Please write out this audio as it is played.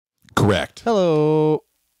Correct. Hello.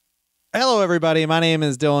 Hello, everybody. My name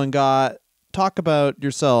is Dylan Gott. Talk about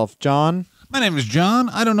yourself, John. My name is John.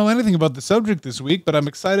 I don't know anything about the subject this week, but I'm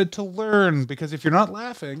excited to learn because if you're not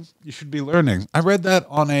laughing, you should be learning. I read that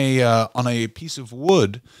on a piece of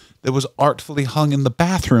wood that was artfully hung in the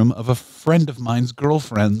bathroom of a friend of mine's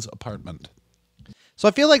girlfriend's apartment. So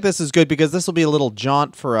I feel like this is good because this will be a little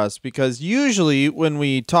jaunt for us, because usually when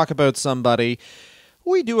we talk about somebody,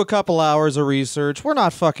 we do a couple hours of research. We're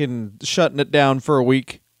not fucking shutting it down for a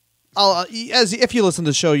week. If you listen to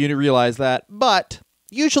the show, you realize that. But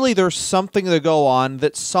usually there's something to go on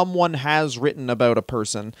that someone has written about a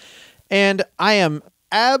person. And I am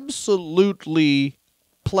absolutely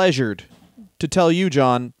pleasured to tell you,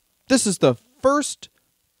 John, this is the first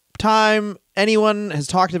time anyone has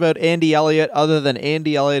talked about Andy Elliott other than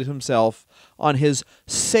Andy Elliott himself on his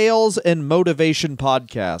Sales and Motivation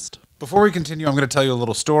podcast. Before we continue, I'm going to tell you a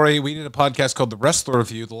little story. We did a podcast called The Wrestler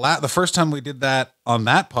Review. The first time we did that on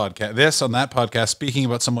that podcast, speaking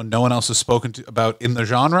about someone no one else has spoken to about in the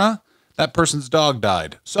genre, that person's dog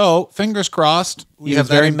died. So, fingers crossed. He was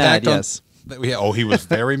very mad, yes. He was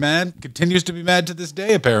very mad. Continues to be mad to this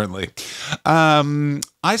day, apparently.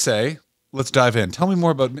 I say, let's dive in. Tell me more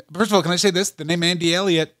about... First of all, can I say this? The name Andy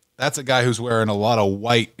Elliott, that's a guy who's wearing a lot of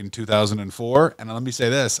white in 2004. And let me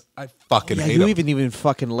say this, I fucking hate him. You even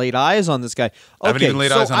fucking laid eyes on this guy. Okay, I haven't even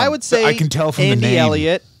laid eyes on him. I would say I can tell from Andy the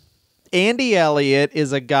name. Andy Elliott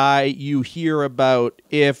is a guy you hear about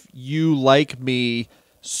if you, like me,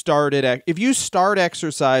 if you start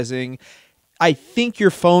exercising. I think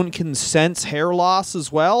your phone can sense hair loss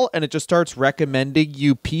as well, and it just starts recommending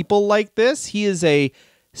you people like this. He is a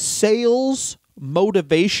sales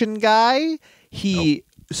motivation guy. He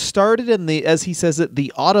started in as he says it,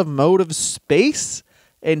 the automotive space,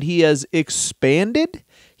 and he has expanded.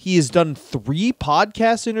 He has done 3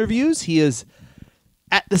 podcast interviews. He is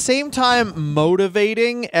at the same time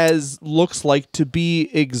motivating as looks like to be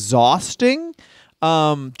exhausting.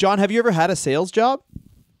 John, have you ever had a sales job?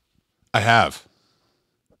 I have.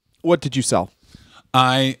 What did you sell?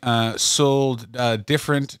 I sold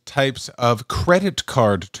different types of credit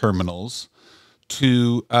card terminals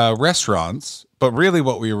to restaurants, but really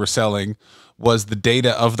what we were selling was the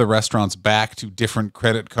data of the restaurants back to different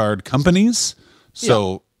credit card companies.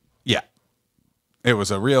 So, yeah, it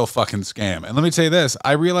was a real fucking scam. And let me tell you this,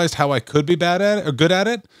 I realized how I could be bad at it, or good at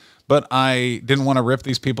it, but I didn't want to rip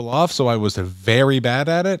these people off, so I was very bad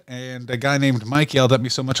at it. And a guy named Mike yelled at me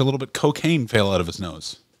so much a little bit cocaine fell out of his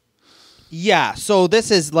nose. Yeah, so this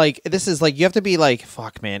is like you have to be like,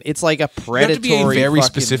 fuck, man. It's like a predatory. You have to be a very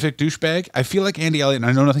specific douchebag. I feel like Andy Elliott, and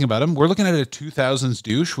I know nothing about him. We're looking at a 2000s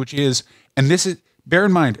douche, which is, and this is, bear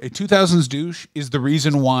in mind, a 2000s douche is the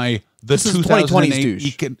reason why the 2020s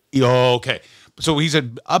douche. Okay. So he's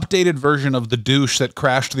an updated version of the douche that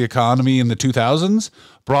crashed the economy in the 2000s,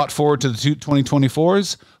 brought forward to the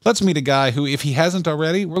 2024s. Let's meet a guy who, if he hasn't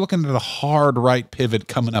already, we're looking at a hard right pivot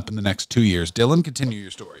coming up in the next 2 years. Dylan, continue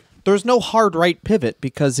your story. There's no hard right pivot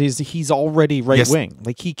because he's already right wing.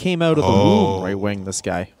 Like, he came out of the womb right wing, this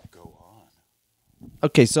guy. Go on.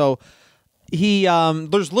 Okay, so he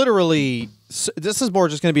there's literally, this is more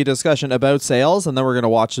just going to be a discussion about sales, and then we're going to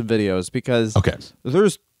watch some videos because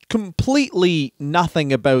there's completely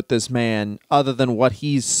nothing about this man other than what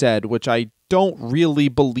he's said, which I don't really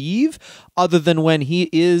believe, other than when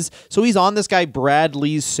he's on this guy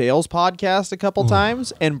Bradley's sales podcast a couple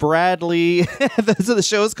times, and Bradley the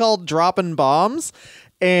show is called Dropping Bombs,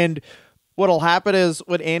 and what'll happen is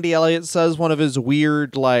when Andy Elliott says one of his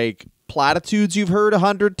weird like platitudes you've heard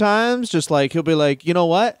 100 times, just like he'll be like, you know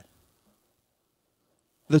what?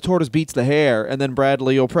 The tortoise beats the hare, and then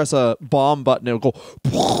Bradley will press a bomb button and it'll go.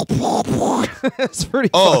 It's pretty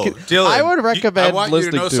fucking... Dylan, I would recommend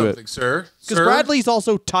listening to know it. Something, sir. Because Bradley's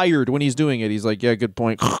also tired when he's doing it. He's like, yeah, good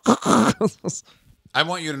point. I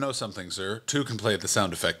want you to know something, sir. 2 can play at the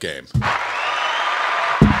sound effect game. Oh,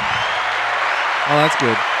 that's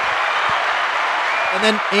good. And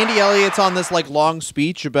then Andy Elliott's on this like long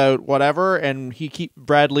speech about whatever, and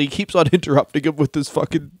Bradley keeps on interrupting him with this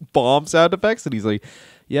fucking bomb sound effects, and he's like,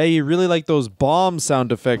 yeah, you really like those bomb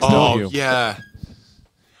sound effects, don't you? Oh, yeah.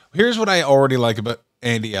 Here's what I already like about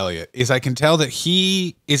Andy Elliott, is I can tell that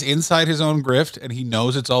he is inside his own grift, and he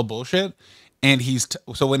knows it's all bullshit, and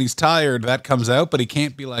so when he's tired, that comes out, but he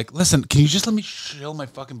can't be like, listen, can you just let me chill my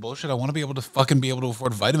fucking bullshit? I want to be able to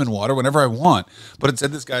afford vitamin water whenever I want. But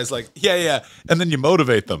instead this guy's like, yeah, and then you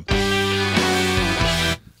motivate them.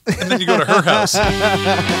 And then you go to her house.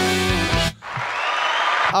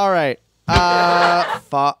 All right.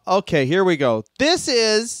 Okay, here we go. This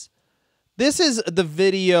is the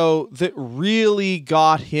video that really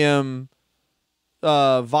got him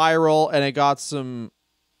viral, and it got some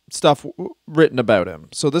stuff written about him.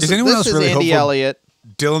 So this is really Andy Elliott.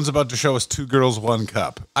 Dylan's about to show us 2 girls, 1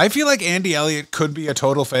 cup. I feel like Andy Elliott could be a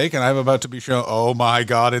total fake, and I'm about to be shown. Oh my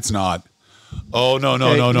God, it's not. Oh no.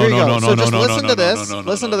 Listen to this.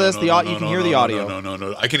 Listen to this. You can hear the audio.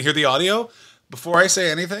 No. I can hear the audio. Before I say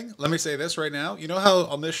anything, let me say this right now. You know how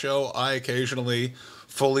on this show I occasionally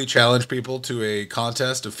fully challenge people to a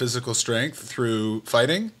contest of physical strength through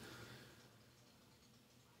fighting?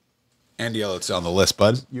 Andy Elliott's on the list,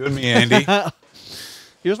 bud. You and me, Andy.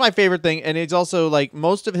 Here's my favorite thing, and it's also like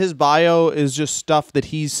most of his bio is just stuff that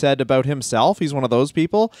he's said about himself. He's one of those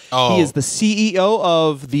people. Oh. He is the CEO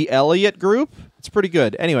of the Elliott Group. It's pretty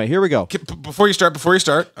good. Anyway, here we go. Before you start,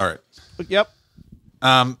 all right. Yep.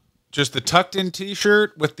 Just the tucked in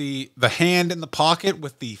t-shirt with the hand in the pocket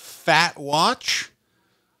with the fat watch.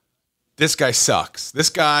 This guy sucks.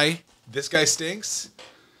 This guy stinks.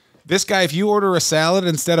 This guy, if you order a salad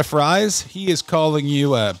instead of fries, he is calling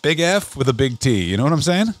you a big F with a big T. You know what I'm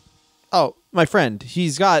saying? Oh, my friend,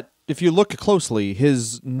 he's got, if you look closely,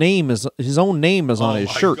 his own name is on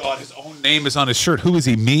his shirt. Oh my God, his own name is on his shirt. Who is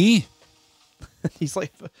he, me? He's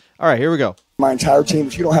like, all right, here we go. My entire team,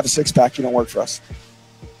 if you don't have a six-pack, you don't work for us.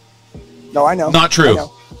 No, I know. Not true.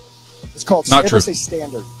 It's called not true. It's a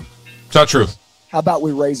standard. It's not true. How about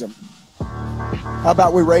we raise them? How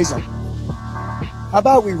about we raise them? How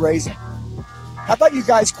about we raise them? How about you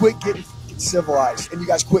guys quit getting civilized and you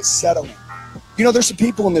guys quit settling? You know, there's some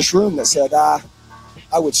people in this room that said, I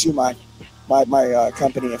would sue my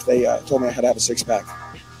company if they told me I had to have a six-pack.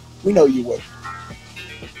 We know you would.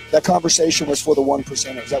 That conversation was for the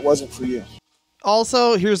 1%ers. That wasn't for you.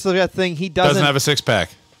 Also, here's the thing. He doesn't have a six-pack.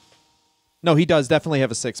 No, he does definitely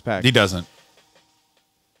have a six-pack. He doesn't.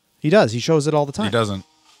 He does. He shows it all the time. He doesn't.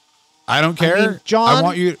 I don't care. I mean, John,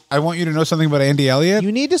 I want you to know something about Andy Elliott.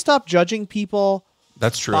 You need to stop judging people.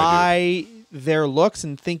 That's true. By their looks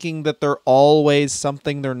and thinking that they're always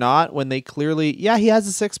something they're not when they clearly, yeah, he has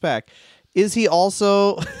a six-pack. Is he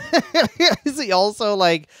also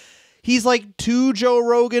like, he's like 2 Joe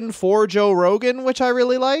Rogan, 4 Joe Rogan, which I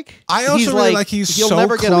really like. I also really like he'll so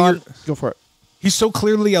never clear, get on. Go for it. He's so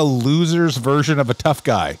clearly a loser's version of a tough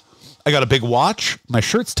guy. I got a big watch. My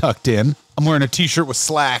shirt's tucked in. I'm wearing a t-shirt with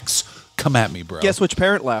slacks. Come at me, bro. Guess which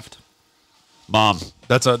parent left? Mom.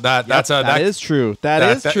 That is true.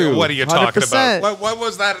 That is true. What are you 100%. Talking about? What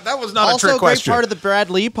was that? That was not also, a trick question. Also, great part of the Brad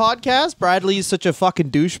Lee podcast. Brad Lee's such a fucking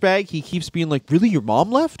douchebag. He keeps being like, really, your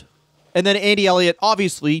mom left? And then Andy Elliott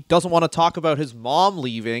obviously doesn't want to talk about his mom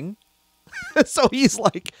leaving. So he's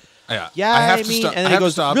like, yeah, I mean, and then he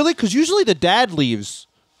goes, really? Because usually the dad leaves.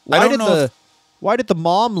 Why did the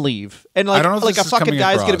mom leave? And like a fucking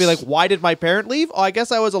guy's going to be like, why did my parent leave? Oh, I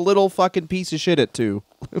guess I was a little fucking piece of shit at 2.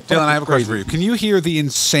 Dylan, I have a question for you. Can you hear the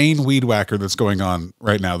insane weed whacker that's going on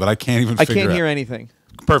right now that I can't even figure out? I can't hear anything.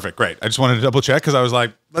 Perfect. Great. I just wanted to double check because I was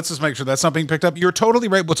like, let's just make sure that's not being picked up. You're totally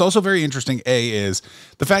right. What's also very interesting, is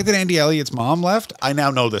the fact that Andy Elliott's mom left. I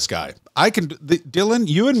now know this guy. Dylan,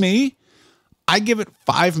 you and me, I give it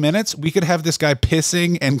 5 minutes. We could have this guy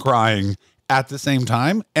pissing and crying at the same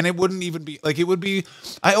time, and it wouldn't even be like, it would be,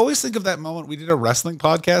 I always think of that moment we did a wrestling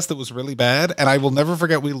podcast that was really bad, and I will never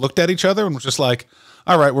forget, we looked at each other and was just like,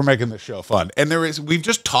 all right, we're making this show fun. And we've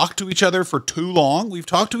just talked to each other for too long. We've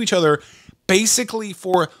talked to each other basically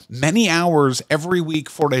for many hours every week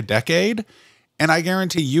for a decade, and I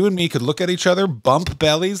guarantee you and me could look at each other, bump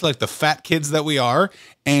bellies like the fat kids that we are,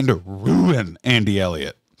 and ruin Andy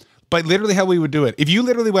Elliott. But literally how we would do it. If you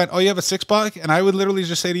literally went, oh, you have a six-pack? And I would literally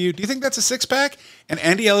just say to you, do you think that's a six-pack? And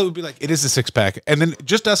Andy Elliott would be like, it is a six-pack. And then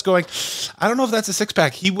just us going, I don't know if that's a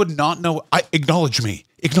six-pack. He would not know. Acknowledge me.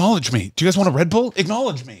 Acknowledge me. Do you guys want a Red Bull?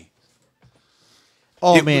 Acknowledge me.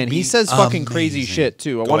 Oh, man. He says fucking crazy shit,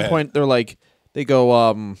 too. At one point, they're like, they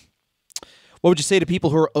go, what would you say to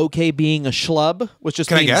people who are okay being a schlub? Which just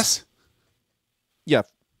means, I guess? Yeah.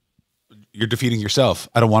 You're defeating yourself.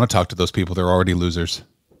 I don't want to talk to those people. They're already losers.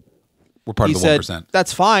 We're part of the 1%.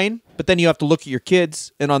 That's fine, but then you have to look at your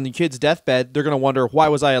kids, and on the kids' deathbed, they're going to wonder, why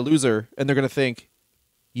was I a loser? And they're going to think,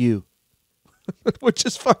 you. Which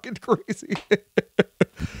is fucking crazy.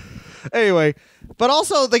 Anyway, but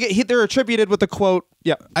also they're attributed with the quote,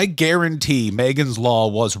 yeah. I guarantee Megan's Law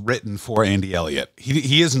was written for Andy Elliott.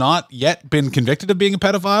 He has not yet been convicted of being a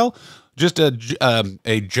pedophile. Just a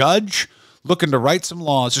judge looking to write some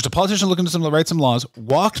laws, just a politician looking to write some laws,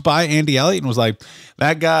 walked by Andy Elliott and was like,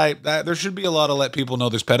 that guy, there should be a law to let people know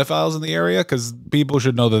there's pedophiles in the area because people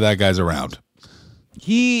should know that guy's around.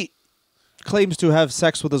 He claims to have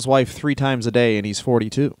sex with his wife 3 times a day and he's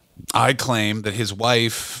 42. I claim that his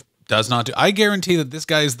wife Does not do. I guarantee that this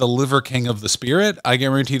guy is the liver king of the spirit. I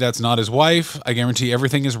guarantee that's not his wife. I guarantee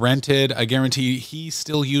everything is rented. I guarantee he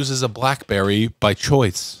still uses a BlackBerry by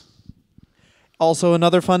choice. Also,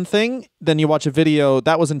 another fun thing, then you watch a video,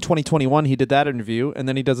 that was in 2021, he did that interview, and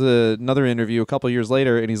then he does another interview a couple years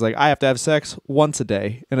later, and he's like, I have to have sex once a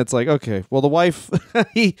day. And it's like, okay, well, the wife,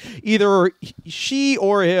 she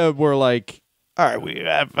or him were like, all right, we're in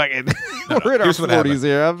our 40s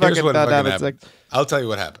here. I'm fucking not having sex. I'll tell you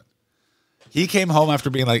what happened. He came home after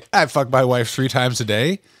being like, I fuck my wife 3 times a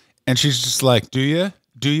day. And she's just like, do you?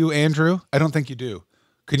 Do you, Andrew? I don't think you do.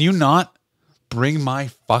 Can you not bring my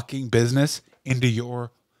fucking business into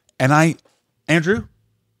your... And Andrew,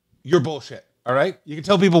 you're bullshit. All right? You can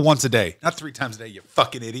tell people once a day, not 3 times a day, you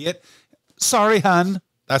fucking idiot. Sorry, hun.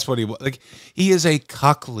 That's what he was. Like, he is a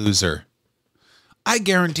cuck loser. I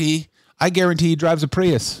guarantee he drives a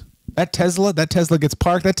Prius. That Tesla gets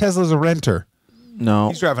parked. That Tesla's a renter. No,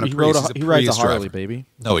 he's driving a Prius. He rides a Harley, baby.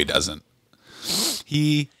 No, he doesn't.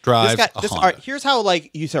 He drives a Honda. All right, here's how,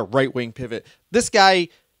 like, you said, right wing pivot. This guy,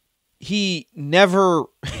 he never.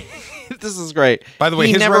 This is great. By the way,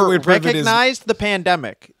 he his never right-wing pivot recognized the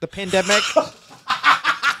pandemic. The pandemic.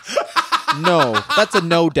 No, that's a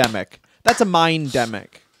no-demic. That's a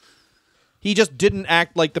mind-demic. He just didn't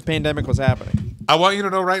act like the pandemic was happening. I want you to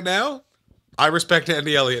know right now, I respect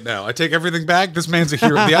Andy Elliott now. I take everything back. This man's a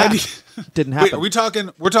hero. The idea didn't happen. Wait,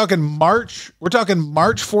 we're talking March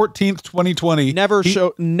 14th, 2020.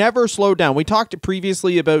 Never slowed down. We talked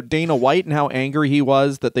previously about Dana White and how angry he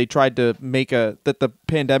was that they tried to make that the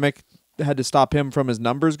pandemic had to stop him from his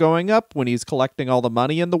numbers going up when he's collecting all the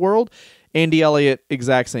money in the world. Andy Elliott,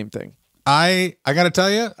 exact same thing. I got to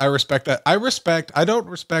tell you, I respect that. I don't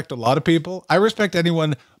respect a lot of people. I respect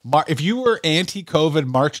anyone. If you were anti-COVID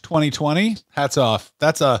March 2020, hats off.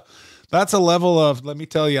 That's a level of, let me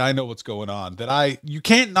tell you, I know what's going on. You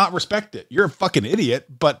can't not respect it. You're a fucking idiot,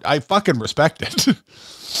 but I fucking respect it.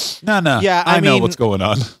 No. Yeah, I know what's going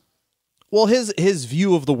on. Well, his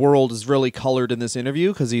view of the world is really colored in this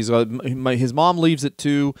interview because his mom leaves at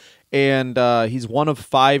 2, and he's one of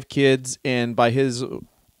 5 kids, and by his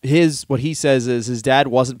what he says is his dad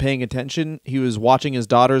wasn't paying attention. He was watching his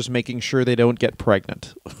daughters, making sure they don't get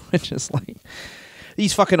pregnant, which is like,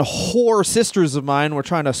 these fucking whore sisters of mine were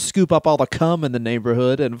trying to scoop up all the cum in the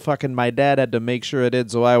neighborhood, and fucking my dad had to make sure it did,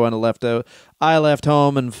 so I left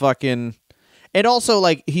home and fucking... And also,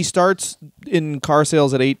 like, he starts in car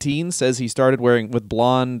sales at 18, says he started wearing with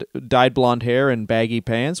dyed blonde hair and baggy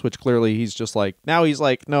pants, which clearly he's just like, now he's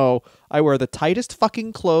like, no, I wear the tightest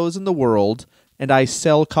fucking clothes in the world, and I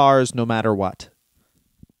sell cars no matter what.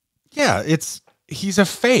 Yeah, he's a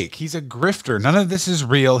fake. He's a grifter. None of this is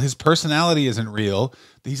real. His personality isn't real.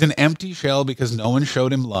 He's an empty shell because no one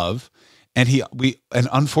showed him love. And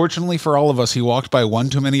unfortunately for all of us, he walked by one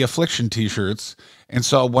too many Affliction t-shirts and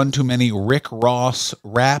saw one too many Rick Ross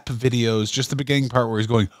rap videos, just the beginning part where he's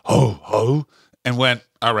going, ho, ho, and went,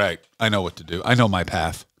 all right, I know what to do. I know my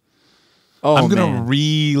path. Oh, I'm going to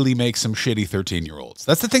really make some shitty 13-year-olds.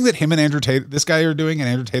 That's the thing that him and Andrew Tate, this guy are doing, and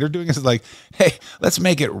Andrew Tate are doing, is like, hey, let's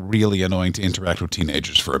make it really annoying to interact with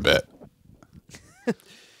teenagers for a bit.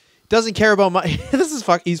 Doesn't care about money.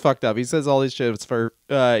 He's fucked up. He says all these shit for,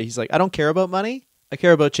 he's like, I don't care about money. I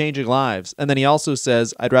care about changing lives. And then he also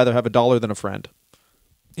says, I'd rather have $1 than a friend.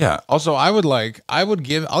 Yeah. Also, I'll give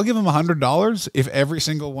him $100 if every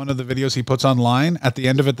single one of the videos he puts online, at the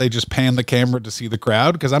end of it, they just pan the camera to see the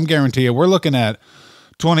crowd. Because I'm guaranteeing we're looking at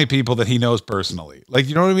 20 people that he knows personally. Like,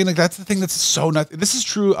 you know what I mean? Like, that's the thing that's so nuts. This is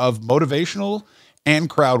true of motivational and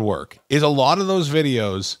crowd work, is a lot of those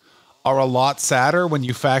videos are a lot sadder when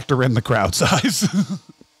you factor in the crowd size.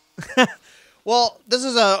 Well, this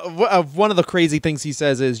is one of the crazy things he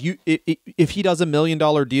says is if he does $1 million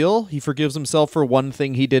deal, he forgives himself for one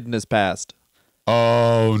thing he did in his past.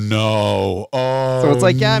 Oh no! Oh, so it's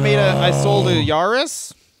like, yeah, I sold a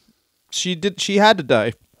Yaris. She had to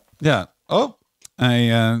die. Yeah. Oh,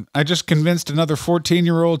 I just convinced another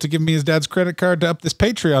 14-year-old to give me his dad's credit card to up this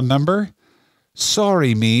Patreon number.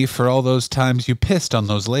 Sorry, me, for all those times you pissed on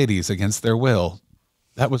those ladies against their will.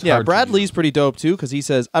 That was hard. Yeah, Brad Lee's pretty dope too because he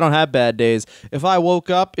says, I don't have bad days. If I woke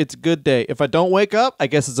up, it's a good day. If I don't wake up, I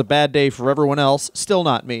guess it's a bad day for everyone else. Still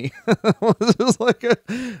not me. It's like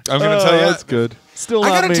I'm going to tell you. That's good. Still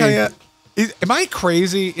not me. I got to tell you, am I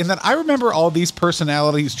crazy in that I remember all these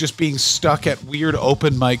personalities just being stuck at weird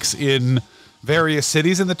open mics in various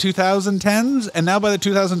cities in the 2010s, and now by the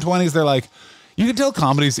 2020s, they're like, You can tell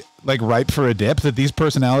comedy's like ripe for a dip, that these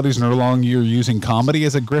personalities are no longer using comedy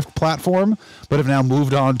as a grift platform, but have now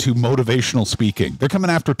moved on to motivational speaking. They're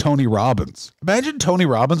coming after Tony Robbins. Imagine Tony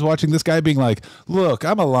Robbins watching this guy being like, look,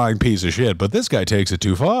 I'm a lying piece of shit, but this guy takes it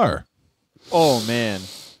too far. Oh, man.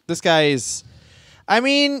 This guy is... I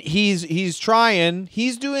mean, he's trying.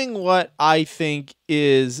 He's doing what I think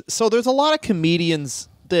is... So there's a lot of comedians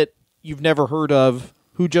that you've never heard of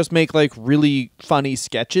who just make like really funny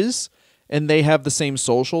sketches, and they have the same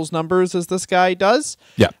socials numbers as this guy does.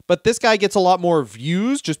 Yeah. But this guy gets a lot more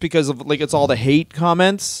views just because of like it's all the hate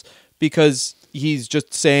comments, because he's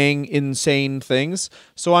just saying insane things.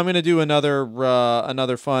 So I'm gonna do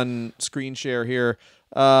another fun screen share here.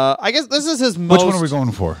 I guess this is his most... Which one are we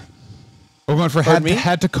going for? We're going for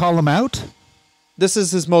had to call him out? This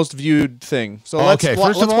is his most viewed thing. So let's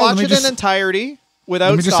watch it in entirety without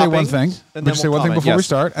Let me just stopping. say one thing. Let me just say one thing before we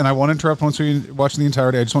start, and I won't interrupt once we watch the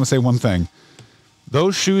entirety. I just want to say one thing.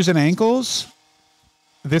 Those shoes and ankles,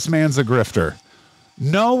 this man's a grifter.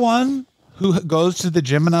 No one who goes to the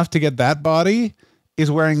gym enough to get that body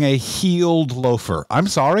is wearing a heeled loafer. I'm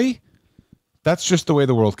sorry. That's just the way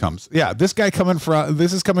the world comes. Yeah, this is coming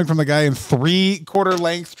from the guy in 3/4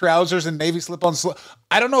 length trousers and navy slip-on.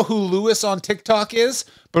 I don't know who Lewis on TikTok is,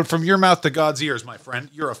 but from your mouth to God's ears, my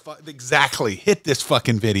friend, you're exactly. Hit this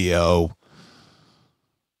fucking video.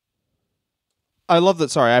 I love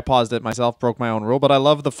that. Sorry, I paused it myself, broke my own rule, but I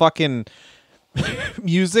love the fucking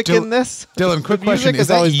music in this. Dylan, quick question. Is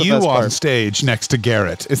that you on stage next to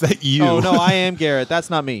Garrett? Is that you? Oh, no, I am Garrett.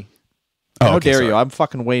 That's not me. Oh, How okay, dare sorry. you? I'm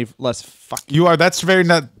fucking way less fucking... You are. That's very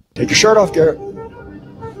not... Take your shirt off, Garrett.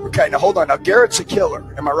 Okay, now hold on. Now, Garrett's a killer.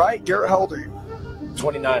 Am I right? Garrett, how old are you?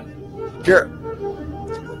 29. Garrett,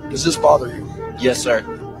 does this bother you? Yes, sir.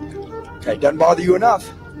 Okay, doesn't bother you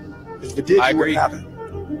enough. If it did, I you agree. wouldn't have it.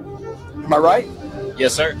 Am I right?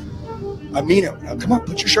 Yes, sir. I mean it. Now, come on,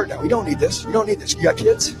 put your shirt down. We don't need this. You don't need this. You got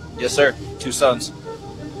kids? Yes, sir. 2 sons.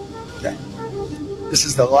 Okay. This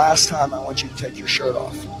is the last time I want you to take your shirt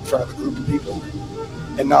off in front of a group of people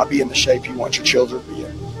and not be in the shape you want your children to be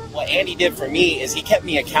in. What Andy did for me is he kept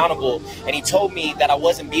me accountable, and he told me that I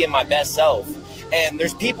wasn't being my best self. And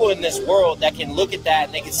there's people in this world that can look at that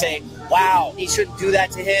and they can say, wow, he shouldn't do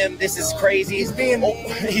that to him. This is crazy. He's being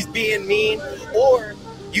mean. Or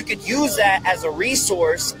you could use that as a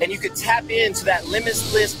resource, and you could tap into that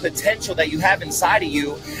limitless potential that you have inside of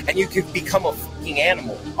you, and you could become a fucking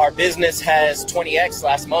animal. Our business has 20x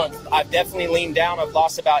last month. I've definitely leaned down. I've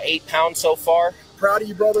lost about 8 pounds so far. Proud of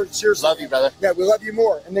you, brother. Seriously. Love you, brother. Yeah, we love you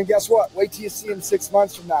more. And then guess what? Wait till you see him 6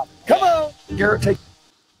 months from now. Come on. Garrett, take...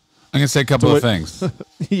 I'm going to say a couple of things.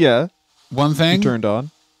 Yeah. One thing. You turned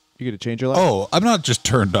on. You going to change your life? Oh, I'm not just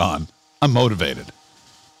turned on. I'm motivated.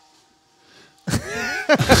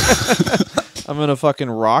 I'm going to fucking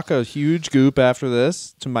rock a huge goop after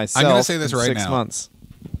this to myself. I'm going to say this in right 6 now. months.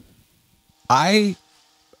 I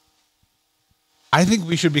think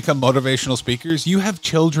we should become motivational speakers. You have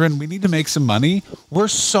children. We need to make some money. We're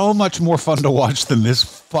so much more fun to watch than this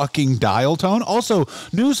fucking dial tone. Also,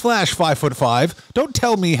 newsflash, 5'5". Don't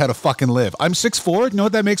tell me how to fucking live. I'm 6'4". You know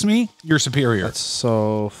what that makes me? You're superior. That's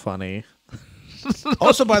so funny.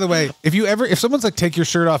 Also, by the way, if someone's like, take your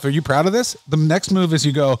shirt off, are you proud of this? The next move is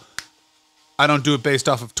you go, I don't do it based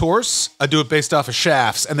off of torse. I do it based off of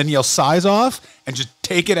shafts, and then yell size off and just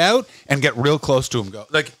take it out and get real close to him. Go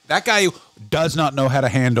like that guy does not know how to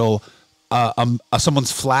handle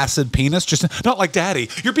someone's flaccid penis. Just not like daddy.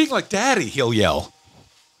 You're being like daddy. He'll yell.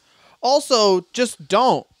 Also, just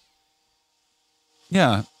don't.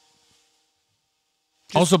 Yeah.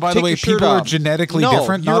 Also, by the way, your shirt people are off. genetically No,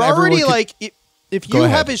 different. You're Not everyone already can- like if Go you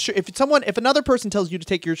ahead. have his shirt, if another person tells you to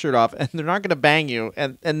take your shirt off and they're not going to bang you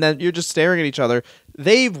and then you're just staring at each other,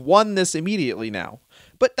 they've won this immediately now.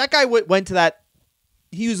 But that guy went to that.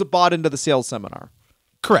 He was bought into the sales seminar.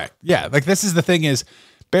 Correct. Yeah. Like this is the thing is,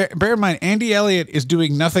 bear in mind, Andy Elliott is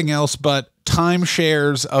doing nothing else but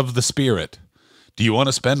timeshares of the spirit. Do you want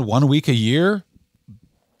to spend 1 week a year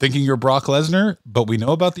thinking you're Brock Lesnar, but we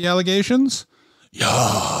know about the allegations?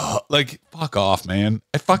 Yeah, like fuck off, man.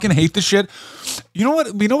 I fucking hate this shit. You know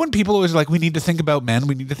what? You know when people always like, we need to think about men.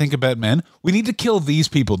 We need to think about men. We need to kill these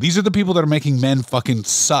people. These are the people that are making men fucking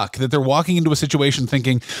suck. That they're walking into a situation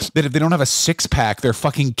thinking that if they don't have a 6-pack, their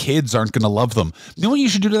fucking kids aren't going to love them. You know what you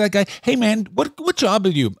should do to that guy? Hey man, what job are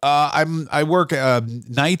you? I work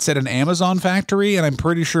nights at an Amazon factory, and I'm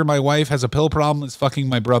pretty sure my wife has a pill problem. That's fucking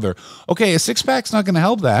my brother. Okay, a 6-pack's not going to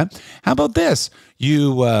help that. How about this?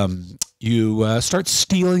 You start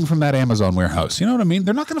stealing from that Amazon warehouse. You know what I mean?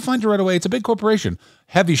 They're not going to find you right away. It's a big corporation.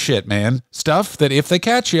 Heavy shit, man. Stuff that if they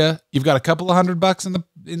catch you, you've got a couple of $100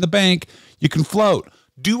 in the bank. You can float.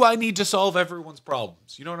 Do I need to solve everyone's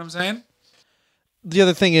problems? You know what I'm saying? The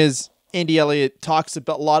other thing is Andy Elliott talks a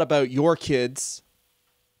lot about your kids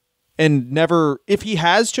and never, if he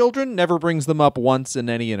has children, never brings them up once in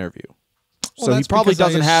any interview. Well, so he probably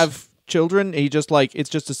doesn't have children. He just like, it's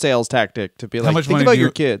just a sales tactic to be like, think about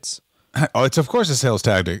your kids. Oh, it's of course a sales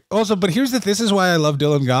tactic. Also, but this is why I love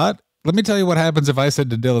Dylan Gott. Let me tell you what happens if I said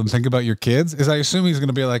to Dylan, think about your kids, is I assume he's going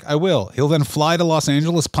to be like, I will. He'll then fly to Los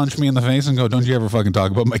Angeles, punch me in the face and go, don't you ever fucking talk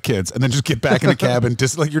about my kids. And then just get back in the cab and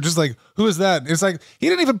just like, you're just like, who is that? It's like, he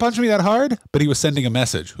didn't even punch me that hard, but he was sending a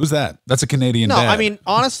message. Who's that? That's a Canadian dad. I mean,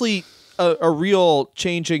 honestly, a real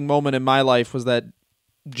changing moment in my life was that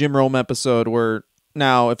Jim Rome episode where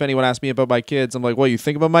now if anyone asks me about my kids, I'm like, well, you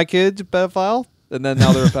think about my kids, pedophile? And then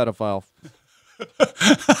now they're a pedophile.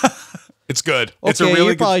 It's good. Okay, it's a really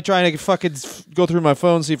you're probably trying to fucking go through my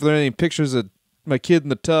phone, see if there are any pictures of my kid in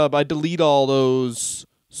the tub. I delete all those.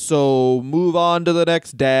 So move on to the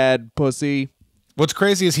next dad, pussy. What's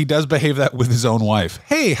crazy is he does behave that with his own wife.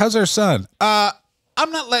 Hey, how's our son? I'm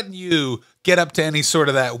not letting you get up to any sort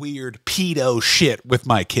of that weird pedo shit with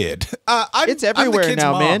my kid. It's everywhere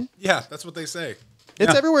now, man. Yeah, that's what they say.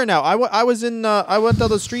 It's everywhere now. I was in. I went down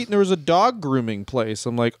the street and there was a dog grooming place.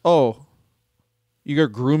 I'm like, oh. You're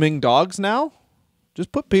grooming dogs now?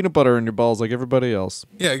 Just put peanut butter in your balls like everybody else.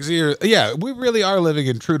 Yeah, we really are living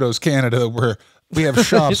in Trudeau's Canada where we have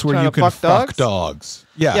shops where you can fuck dogs.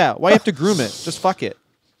 Yeah. Yeah, why you have to groom it? Just fuck it.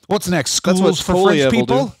 What's next? Schools for French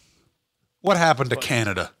people? What happened to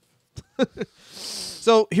Canada?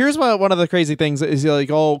 So here's one of the crazy things is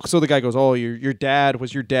like, oh, so the guy goes, oh, your dad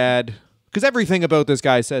was your dad. Because everything about this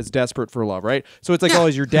guy says desperate for love, right? So it's like, oh,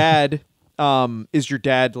 is your dad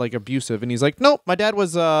like abusive? And he's like, nope, my dad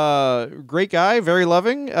was a great guy, very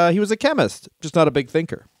loving. He was a chemist, just not a big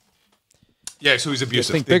thinker. Yeah, so he's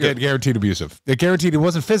abusive. Think bigger. Guaranteed abusive. It guaranteed it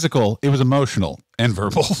wasn't physical, it was emotional and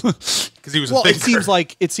verbal. Because he was a thinker.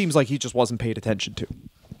 It seems like he just wasn't paid attention to.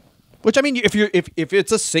 Which I mean, if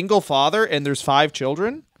it's a single father and there's 5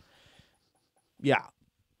 children, yeah.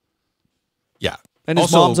 Yeah. And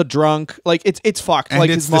his mom's a drunk. Like it's fucked. And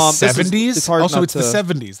like it's his mom. The 70s. It's hard also, it's the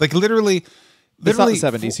 70s. Like literally. It's not the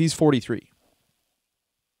 70s. He's 43.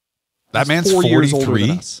 That man's 4 years older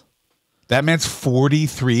than us. That man's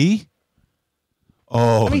 43.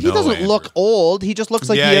 Oh, I mean, he doesn't look old. He just looks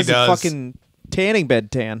like he has a fucking tanning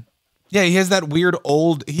bed tan. Yeah, he has that weird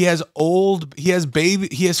old. He has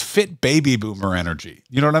fit baby boomer energy.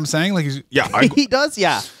 You know what I'm saying? Like he does.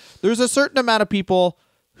 Yeah, there's a certain amount of people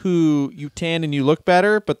who you tan and you look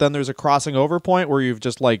better, but then there's a crossing over point where you've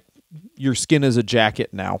just like your skin is a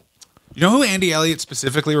jacket now. You know who Andy Elliott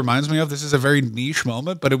specifically reminds me of? This is a very niche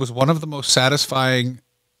moment, but it was one of the most satisfying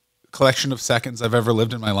collection of seconds I've ever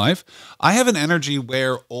lived in my life. I have an energy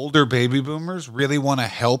where older baby boomers really want to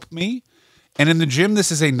help me. And in the gym,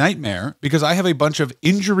 this is a nightmare because I have a bunch of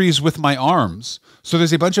injuries with my arms. So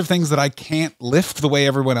there's a bunch of things that I can't lift the way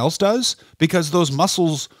everyone else does because those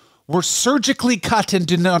muscles were surgically cut and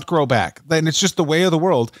did not grow back. And it's just the way of the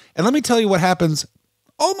world. And let me tell you what happens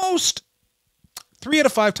almost 3 out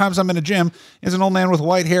of 5 times I'm in a gym is an old man with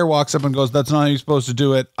white hair walks up and goes, that's not how you're supposed to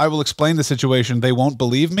do it. I will explain the situation. They won't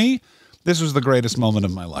believe me. This was the greatest moment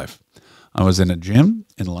of my life. I was in a gym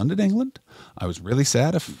in London, England. I was really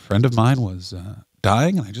sad. A friend of mine was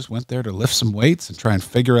dying, and I just went there to lift some weights and try and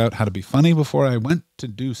figure out how to be funny before I went to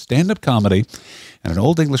do stand-up comedy. And an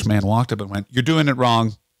old English man walked up and went, you're doing it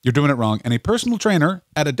wrong. You're doing it wrong. And a personal trainer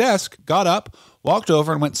at a desk got up, walked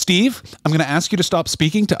over and went, Steve, I'm going to ask you to stop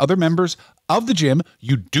speaking to other members of the gym.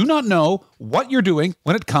 You do not know what you're doing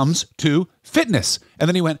when it comes to fitness. And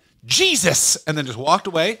then he went, Jesus, and then just walked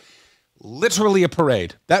away. Literally a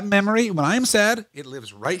parade. That memory, when I am sad, it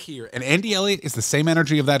lives right here. And Andy Elliott is the same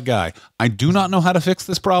energy of that guy. I do not know how to fix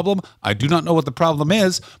this problem. I do not know what the problem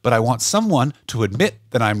is, but I want someone to admit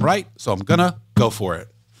that I'm right, so I'm going to go for it.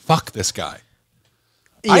 Fuck this guy.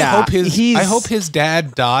 Yeah, I hope his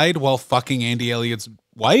dad died while fucking Andy Elliott's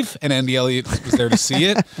wife, and Andy Elliott was there to see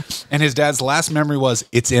it. And his dad's last memory was,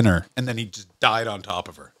 it's in her. And then he just died on top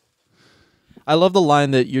of her. I love the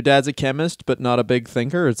line that your dad's a chemist, but not a big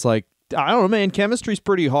thinker. It's like, I don't know, man, chemistry's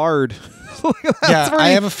pretty hard. I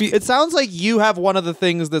have a it sounds like you have one of the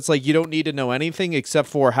things that's like you don't need to know anything except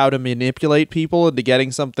for how to manipulate people into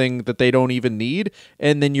getting something that they don't even need.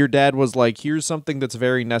 And then your dad was like, here's something that's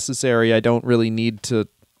very necessary. I don't really need to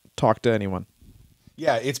talk to anyone.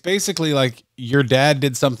 Yeah, it's basically like your dad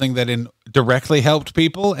did something that directly helped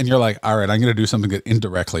people, and you're like, all right, I'm going to do something that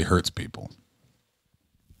indirectly hurts people.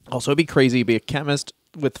 Also, it'd be crazy to be a chemist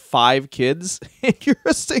with 5 kids and you're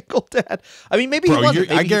a single dad. I mean, maybe he wasn't.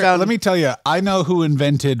 Maybe let me tell you, I know who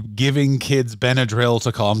invented giving kids Benadryl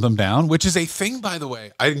to calm them down, which is a thing, by the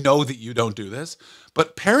way. I know that you don't do this,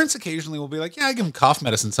 but parents occasionally will be like, yeah, I give them cough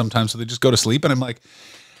medicine sometimes so they just go to sleep. And I'm like,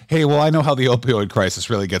 hey, well, I know how the opioid crisis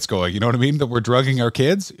really gets going. You know what I mean? That we're drugging our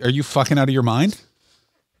kids. Are you fucking out of your mind?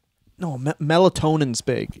 No, melatonin's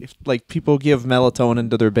big. If, like, people give melatonin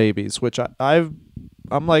to their babies, which I'm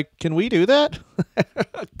like, can we do that?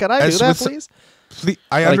 Can I do that, please?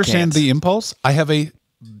 I understand the impulse. I have a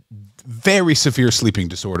very severe sleeping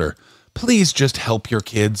disorder. Please just help your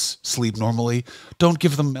kids sleep normally. Don't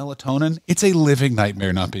give them melatonin. It's a living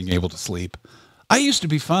nightmare not being able to sleep. I used to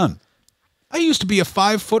be fun. I used to be a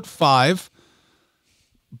 5'5"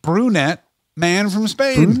 brunette man from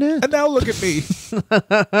Spain. And now look at me.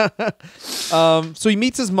 So he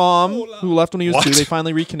meets his mom, who left when he was 2. They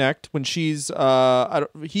finally reconnect when she's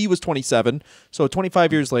he was 27, so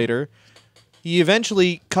 25 years later. He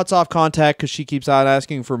eventually cuts off contact because she keeps on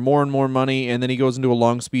asking for more and more money, and then he goes into a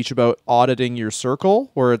long speech about auditing your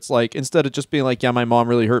circle, where it's like, instead of just being like, yeah, my mom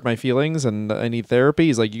really hurt my feelings and I need therapy,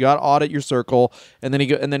 he's like, you got to audit your circle. And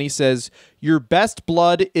then he says, your best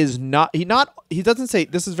blood is not, he doesn't say,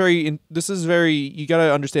 this is very, you got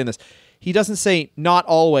to understand this. He doesn't say not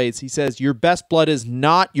always. He says, your best blood is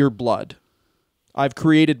not your blood. I've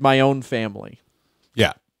created my own family.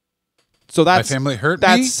 Yeah. So that's my family hurt me.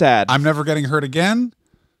 That's sad. I'm never getting hurt again.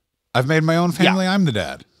 I've made my own family. Yeah. I'm the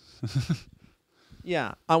dad.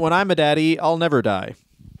 Yeah. When I'm a daddy, I'll never die.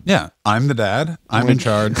 Yeah. I'm the dad. I'm in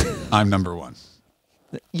charge. I'm number one.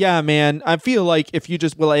 Yeah, man. I feel like if you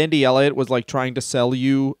just, Andy Elliott was like trying to sell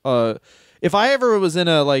you, if I ever was in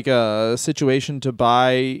a situation to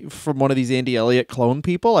buy from one of these Andy Elliott clone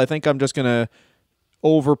people, I think I'm just going to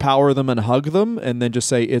overpower them and hug them and then just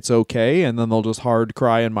say it's okay, and then they'll just hard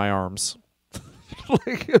cry in my arms.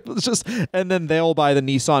 And then they'll buy the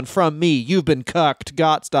Nissan from me. You've been cucked,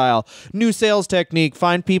 Gott style. New sales technique: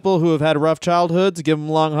 find people who have had rough childhoods, give them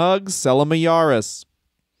long hugs, sell them a Yaris.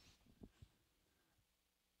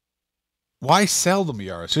 Why sell them a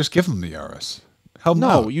Yaris? Just give them the Yaris.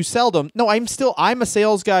 No, you sell them. No, I'm a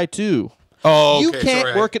sales guy too. Oh, okay, you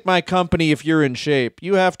can't work at my company if you're in shape.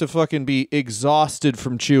 You have to fucking be exhausted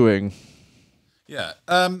from chewing. Yeah.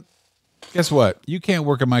 Guess what? You can't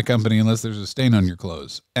work at my company unless there's a stain on your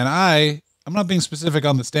clothes. And I'm not being specific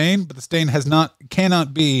on the stain, but the stain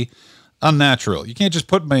cannot be unnatural. You can't just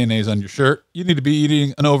put mayonnaise on your shirt. You need to be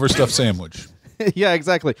eating an overstuffed sandwich. Yeah,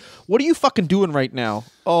 exactly. What are you fucking doing right now?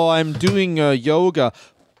 Oh, I'm doing yoga.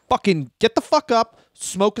 Fucking get the fuck up,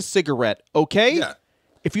 smoke a cigarette, okay? Yeah.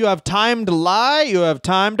 If you have time to lie, you have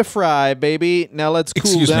time to fry, baby. Now let's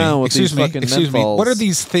cool down with these fucking menthols. What are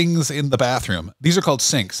these things in the bathroom? These are called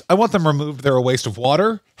sinks. I want them removed. They're a waste of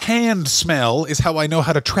water. Hand smell is how I know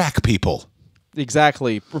how to track people.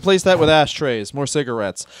 Exactly. Replace that with ashtrays, more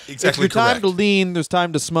cigarettes. Exactly. If there's time to lean, there's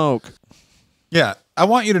time to smoke. Yeah. I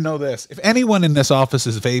want you to know this. If anyone in this office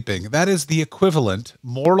is vaping, that is the equivalent,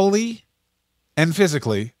 morally and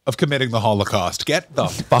physically, of committing the Holocaust. Get the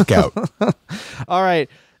fuck out. All right.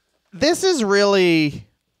 This is,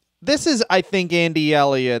 I think, Andy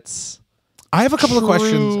Elliott's. I have a couple of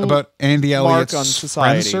questions about Andy Elliott's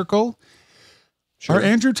friend circle. Sure. Are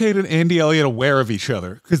Andrew Tate and Andy Elliott aware of each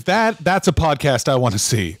other? Because that's a podcast I want to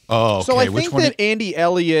see. Oh, okay. So I think that Andy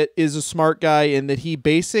Elliott is a smart guy in that he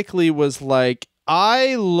basically was like,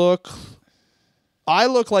 I look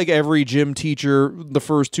like every gym teacher the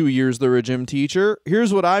first 2 years they're a gym teacher.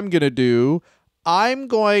 Here's what I'm going to do. I'm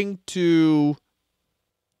going to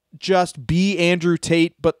just be Andrew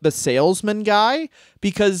Tate, but the salesman guy,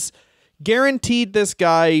 because guaranteed this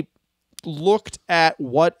guy looked at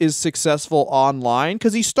what is successful online,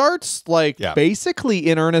 because he starts basically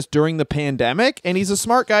in earnest during the pandemic, and he's a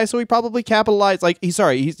smart guy, so he probably capitalized. He's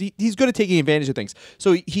good at taking advantage of things,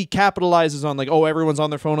 so he capitalizes on everyone's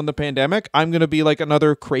on their phone in the pandemic. I'm gonna be like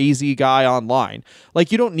another crazy guy online.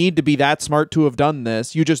 You don't need to be that smart to have done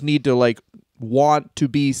this. You just need to want to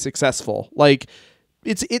be successful.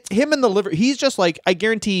 It's him and the liver. He's just I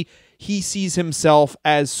guarantee he sees himself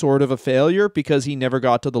as sort of a failure because he never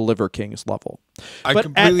got to the Liver Kings level. But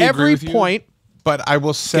at every point, but I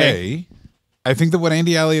will say, I think that what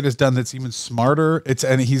Andy Elliott has done that's even smarter. This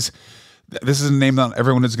is a name that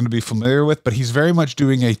everyone is going to be familiar with, but he's very much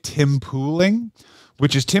doing a Tim Pooling,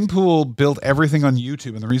 which is Tim Pool built everything on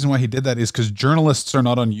YouTube, and the reason why he did that is because journalists are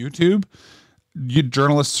not on YouTube.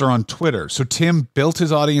 Journalists are on Twitter. So Tim built his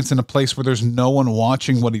audience in a place where there's no one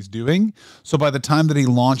watching what he's doing. So by the time that he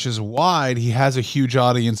launches wide, he has a huge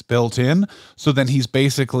audience built in. So then he's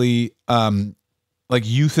basically like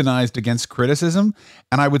euthanized against criticism.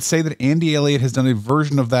 And I would say that Andy Elliott has done a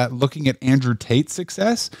version of that looking at Andrew Tate's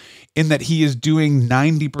success, in that he is doing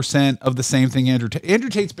 90% of the same thing Andrew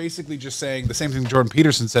Tate's basically just saying the same thing Jordan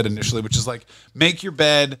Peterson said initially, which is like, make your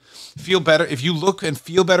bed, feel better. If you look and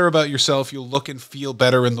feel better about yourself, you'll look and feel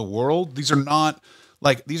better in the world. These are not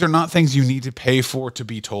things you need to pay for to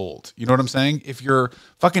be told. You know what I'm saying? If your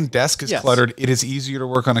fucking desk is cluttered, it is easier to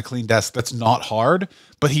work on a clean desk. That's not hard,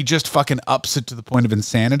 but he just fucking ups it to the point of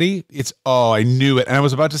insanity. I knew it. And I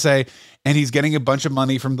was about to say, and he's getting a bunch of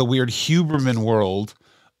money from the weird Huberman world.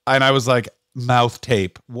 And I was like, mouth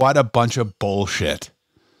tape. What a bunch of bullshit.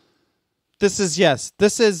 This is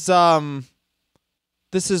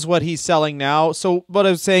what he's selling now. So what I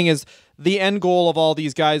was saying is, the end goal of all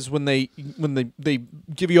these guys, when they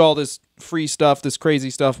give you all this free stuff, this crazy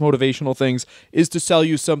stuff, motivational things, is to sell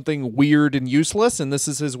you something weird and useless. And this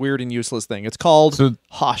is his weird and useless thing. It's called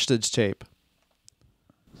hostage tape.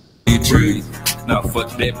 Now fuck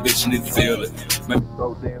that bitch and feel it.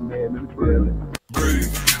 So damn bad, let me feel it.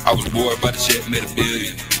 I was bored by the shit, made $1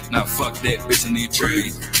 billion. Now fuck that bitch and need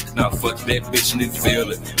trees. Now fuck that bitch and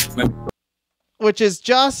feel it. Which is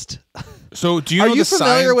just. So do you are know you the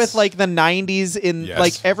familiar science? with like the 90s in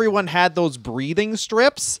like everyone had those breathing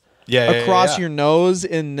strips across your nose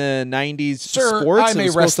in the 90s sports? I'm a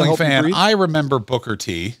wrestling fan. I remember Booker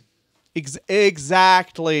T.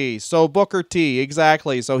 Exactly. So Booker T.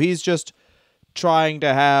 Exactly. So he's just trying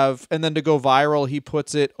to have, and then to go viral, he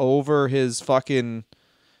puts it over his fucking.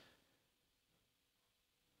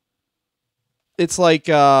 It's like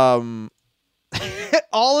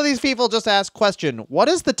all of these people just ask question, what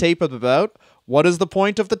is the tape about? What is the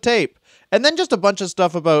point of the tape? And then just a bunch of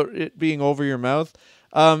stuff about it being over your mouth.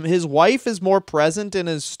 His wife is more present in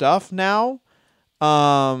his stuff now.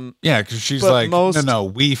 Yeah, because she's like,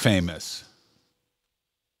 no, we famous.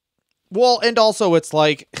 Well, and also it's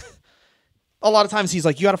like, a lot of times he's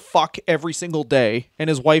like, you got to fuck every single day. And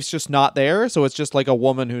his wife's just not there. So it's just like a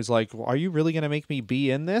woman who's like, are you really going to make me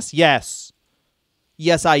be in this? Yes.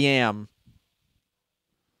 Yes, I am.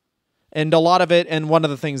 And a lot of it, and one of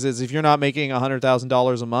the things is, if you're not making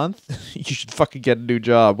 $100,000 a month, you should fucking get a new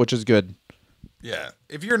job, which is good. Yeah.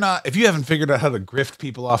 If you haven't figured out how to grift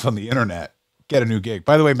people off on the internet, get a new gig.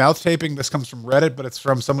 By the way, mouth taping, this comes from Reddit, but it's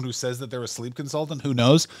from someone who says that they're a sleep consultant. Who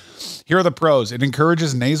knows? Here are the pros. It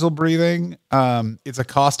encourages nasal breathing. It's a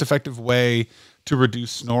cost-effective way to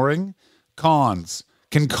reduce snoring. Cons.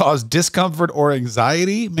 Can cause discomfort or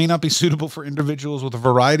anxiety, may not be suitable for individuals with a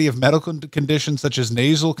variety of medical conditions such as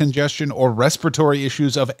nasal congestion or respiratory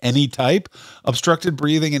issues of any type. Obstructed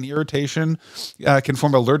breathing and irritation can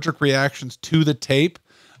form allergic reactions to the tape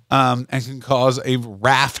and can cause a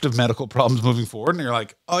raft of medical problems moving forward. And you're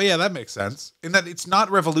like, oh yeah, that makes sense. In that it's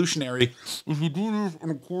not revolutionary. If you do this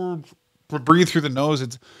and breathe through the nose,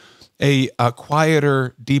 it's a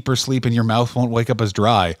quieter, deeper sleep and your mouth won't wake up as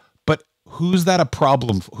dry. Who's that a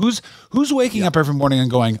problem for? Who's waking up every morning and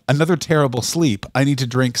going, another terrible sleep. I need to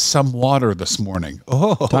drink some water this morning.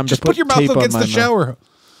 Oh, time just to put your mouth against the shower.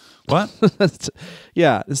 What?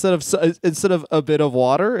 Yeah, instead of a bit of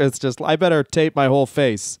water, it's just I better tape my whole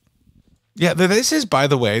face. Yeah, this is, by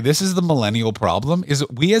the way, this is the millennial problem, is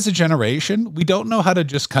we as a generation, we don't know how to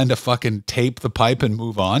just kind of fucking tape the pipe and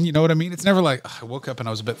move on. You know what I mean? It's never like, I woke up and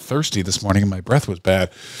I was a bit thirsty this morning and my breath was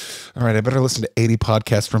bad. All right, I better listen to 80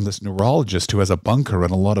 podcasts from this neurologist who has a bunker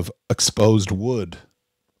and a lot of exposed wood.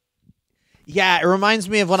 Yeah, it reminds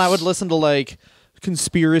me of when I would listen to like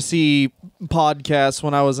conspiracy podcasts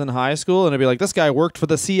when I was in high school, and I'd be like, this guy worked for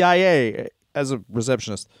the CIA as a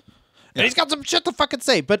receptionist. And he's got some shit to fucking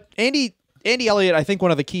say. But Andy Elliott, I think one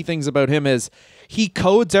of the key things about him is he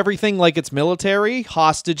codes everything like it's military,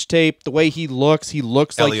 hostage tape, the way he looks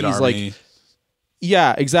Elliott like he's Army. like,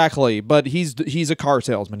 yeah, exactly. But he's a car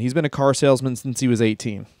salesman. He's been a car salesman since he was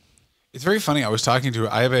 18. It's very funny. I was talking to,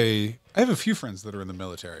 I have a few friends that are in the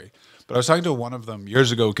military, but I was talking to one of them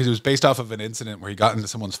years ago because it was based off of an incident where he got into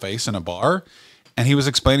someone's face in a bar. And he was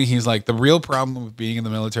explaining, he's like, the real problem with being in the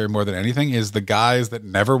military more than anything is the guys that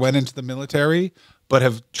never went into the military but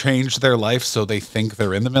have changed their life so they think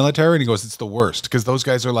they're in the military. And he goes, it's the worst because those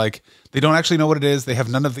guys are like, they don't actually know what it is. They have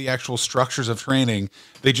none of the actual structures of training.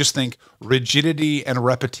 They just think rigidity and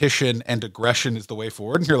repetition and aggression is the way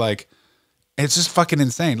forward. And you're like, it's just fucking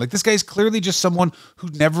insane. Like, this guy's clearly just someone who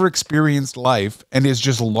never experienced life and is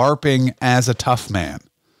just LARPing as a tough man.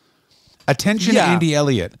 Attention, Andy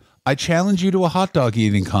Elliott. I challenge you to a hot dog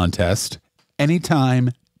eating contest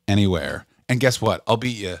anytime, anywhere. And guess what? I'll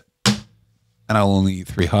beat you. And I'll only eat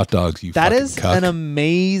 3 hot dogs, you That fucking is cuck. an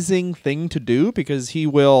amazing thing to do because he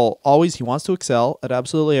wants to excel at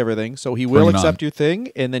absolutely everything. So he will accept your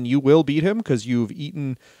thing and then you will beat him because you've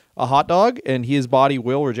eaten a hot dog and his body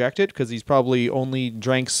will reject it because he's probably only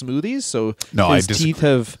drank smoothies. So his teeth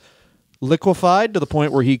have liquefied to the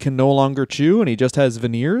point where he can no longer chew and he just has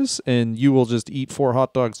veneers, and you will just eat 4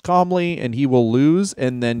 hot dogs calmly and he will lose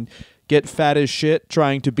and then get fat as shit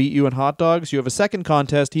trying to beat you in hot dogs. You have a second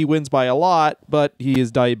contest. He wins by a lot, but he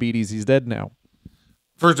has diabetes. He's dead now.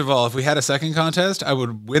 First of all, if we had a second contest, I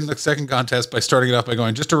would win the second contest by starting it off by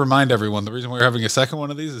going, just to remind everyone, the reason we're having a second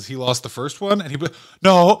one of these is he lost the first one, and he'd be,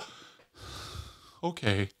 no,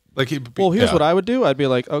 okay. Like, here's what I would do. I'd be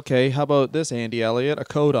like, okay, how about this, Andy Elliott? A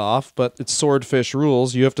code off, but it's swordfish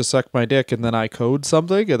rules. You have to suck my dick, and then I code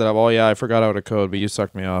something, and then I forgot how to code, but you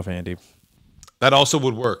sucked me off, Andy. That also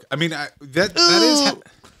would work. I mean, that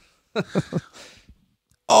is...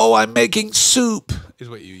 Oh, I'm making soup, is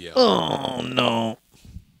what you yell. Oh, no.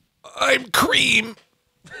 I'm cream.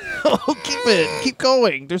 Oh, keep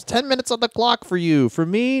going. There's 10 minutes on the clock for you. For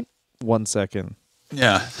me, 1 second.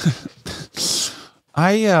 Yeah.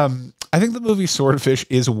 I think the movie Swordfish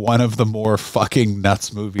is one of the more fucking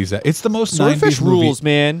nuts movies. It's the most Swordfish 90s rules,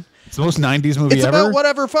 movie. man. It's the most 90s movie it's ever. It's about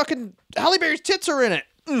whatever fucking Halle Berry's tits are in it.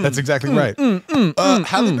 That's exactly right.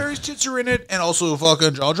 Halle Berry's tits are in it, and also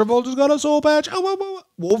fucking John Travolta's got a soul patch.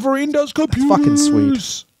 Wolverine does computers. That's fucking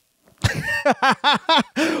sweet.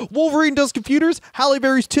 Wolverine does computers. Halle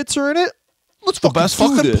Berry's tits are in it. Let's the best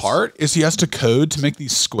fucking part is he has to code to make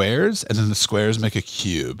these squares, and then the squares make a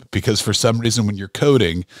cube, because for some reason when you're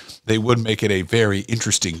coding, they would make it a very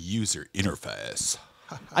interesting user interface.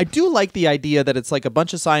 I do like the idea that it's like a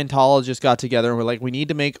bunch of Scientologists got together and we're like, we need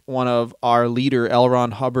to make one of our leader L.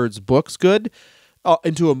 Ron Hubbard's books good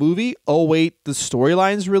into a movie. Oh, wait, the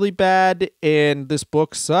storyline's really bad and this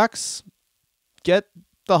book sucks. Get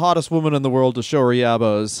the hottest woman in the world to show her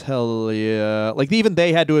yabos. Hell yeah. Like, even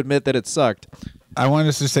they had to admit that it sucked. I wanted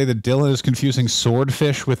us to say that Dylan is confusing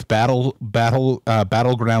Swordfish with Battleground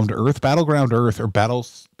Earth. Battleground Earth or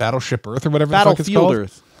Battleship Earth or whatever the fuck it's called. Battlefield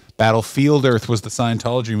Earth. Battlefield Earth was the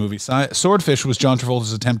Scientology movie. Swordfish was John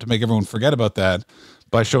Travolta's attempt to make everyone forget about that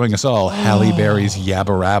by showing us all Halle Berry's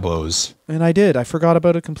Yabbarabos. And I did. I forgot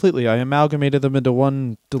about it completely. I amalgamated them into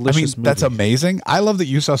one delicious movie. That's amazing. I love that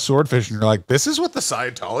you saw Swordfish and you're like, this is what the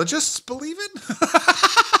Scientologists believe in?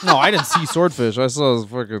 No, I didn't see Swordfish. I saw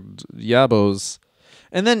fucking Yabos.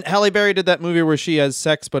 And then Halle Berry did that movie where she has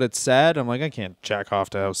sex, but it's sad. I'm like, I can't jack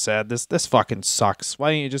off to how sad this fucking sucks.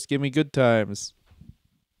 Why don't you just give me good times?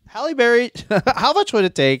 Halle Berry, how much would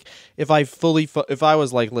it take if I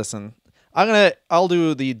was like, listen, I'll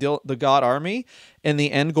do the God Army, and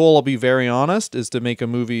the end goal, I'll be very honest, is to make a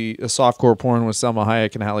movie, a softcore porn with Selma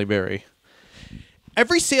Hayek and Halle Berry.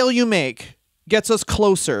 Every sale you make gets us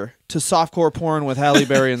closer to softcore porn with Halle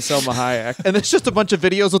Berry and Selma Hayek, and it's just a bunch of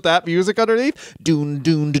videos with that music underneath. Doon,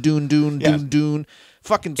 doon, doon, doon, doon, doon.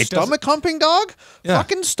 Fucking stomach humping, dog. Yeah.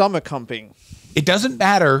 Fucking stomach humping. It doesn't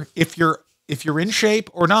matter if you're in shape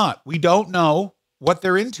or not. We don't know what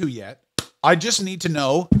they're into yet. I just need to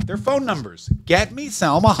know their phone numbers. Get me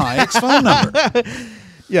Salma Hayek's phone number.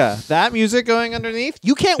 Yeah, that music going underneath.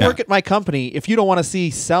 You can't work at my company if you don't want to see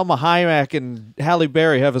Salma Hayek and Halle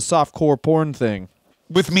Berry have a softcore porn thing.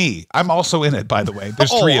 With me. I'm also in it, by the way.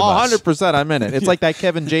 There's 3 of us. 100% I'm in it. It's like that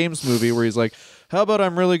Kevin James movie where he's like, how about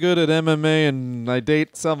I'm really good at MMA and I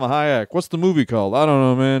date Salma Hayek? What's the movie called? I don't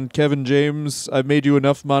know, man. Kevin James, I've made you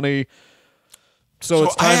enough money. So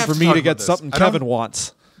it's time for me to get something Kevin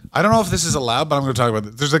wants. I don't know if this is allowed, but I'm going to talk about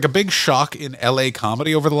this. There's like a big shock in LA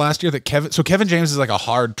comedy over the last year that Kevin James is like a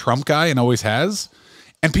hard Trump guy and always has.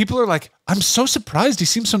 And people are like, I'm so surprised. He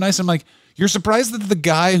seems so nice. I'm like, you're surprised that the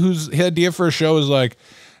guy whose idea for a show is like,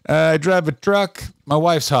 I drive a truck. My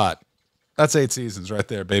wife's hot. That's 8 seasons right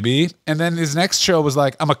there, baby. And then his next show was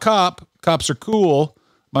like, I'm a cop. Cops are cool.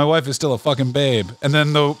 My wife is still a fucking babe. And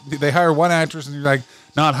then they hire one actress and you're like,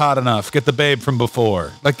 not hot enough. Get the babe from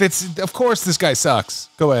before. Like, that's, of course this guy sucks.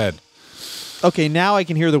 Go ahead. Okay, now I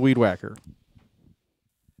can hear the weed whacker.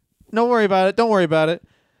 Don't worry about it. Don't worry about it.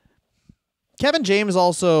 Kevin James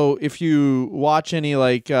also, if you watch any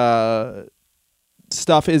like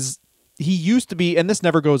stuff, he used to be, and this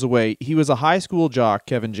never goes away, he was a high school jock,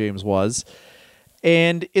 Kevin James was.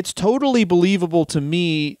 And it's totally believable to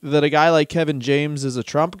me that a guy like Kevin James is a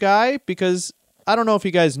Trump guy, because I don't know if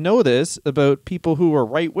you guys know this about people who are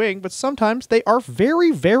right-wing, but sometimes they are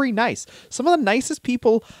very, very nice. Some of the nicest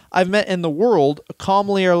people I've met in the world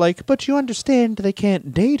calmly are like, but you understand they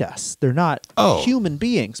can't date us. They're not human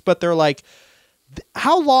beings. But they're like,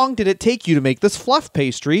 How long did it take you to make this fluff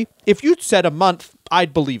pastry? If you said a month,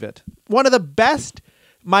 I'd believe it. One of the best.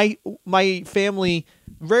 My family,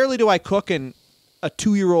 rarely do I cook, and a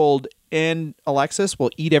 2-year-old and Alexis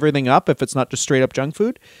will eat everything up if it's not just straight up junk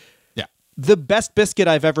food. Yeah. The best biscuit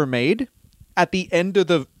I've ever made, at the end of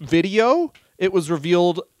the video, it was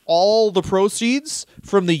revealed all the proceeds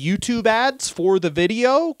from the YouTube ads for the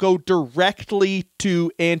video go directly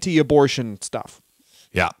to anti-abortion stuff.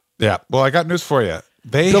 Yeah. Yeah. Well, I got news for you.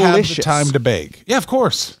 They Delicious. have the time to bake. Yeah, of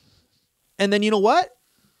course. And then you know what?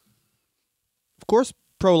 Of course,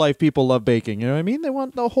 pro-life people love baking. You know what I mean? They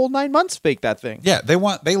want the whole 9 months to bake that thing. Yeah, they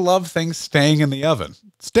love things staying in the oven.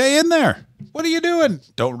 Stay in there. What are you doing?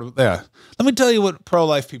 Don't. Yeah. Let me tell you what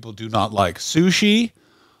pro-life people do not like: sushi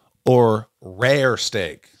or rare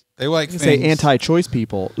steak. They like things. Say anti-choice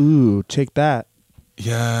people. Ooh, take that.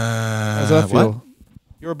 Yeah. How's that feel?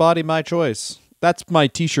 Your body, my choice. That's my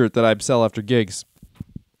T-shirt that I sell after gigs.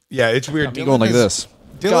 Yeah, it's weird. Dylan going like this.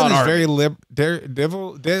 Dylan is very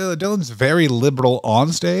Dylan's very liberal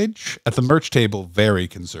on stage. At the merch table, very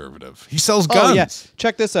conservative. He sells guns. Oh, yeah.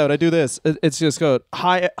 Check this out. I do this. It's just go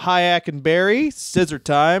Hayek and Barry, scissor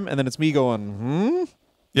time, and then it's me going,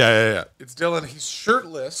 Yeah. It's Dylan. He's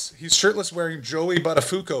shirtless. He's shirtless wearing Joey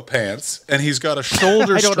Buttafuoco pants, and he's got a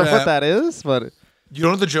shoulder strap. I don't know what that is, but... You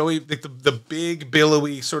don't know the Joey, like the big,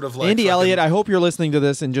 billowy sort of like... Andy Elliott, I hope you're listening to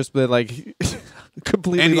this and just like...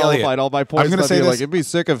 completely Andy nullified Elliott. all my points. I'm going to say this. Like, it'd be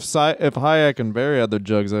sick if Hayek and Barry had their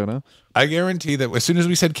jugs out, huh? I guarantee that as soon as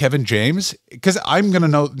we said Kevin James, because I'm going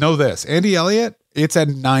to know this, Andy Elliott, it's at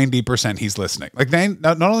 90% he's listening. Like,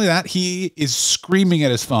 not only that, he is screaming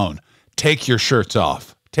at his phone, take your shirts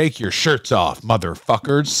off. Take your shirts off,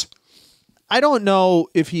 motherfuckers. I don't know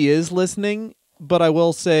if he is listening, but I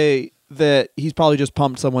will say that he's probably just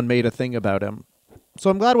pumped someone made a thing about him. So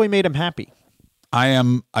I'm glad we made him happy.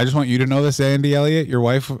 I just want you to know this, Andy Elliott. Your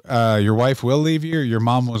wife will leave you. Your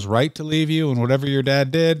mom was right to leave you, and whatever your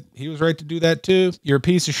dad did, he was right to do that too. You're a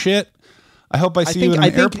piece of shit. I hope I see you in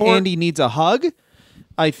an airport. I think Andy needs a hug.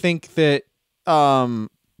 I think that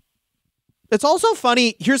it's also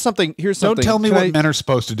funny. Here's something. Don't tell me what men are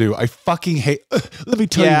supposed to do. I fucking hate. Let me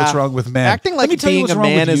tell you what's wrong with men. Acting like being a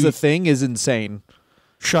man is a thing is insane.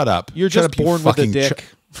 Shut up. You're just born with a dick.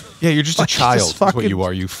 Yeah, you're just a child. That's what you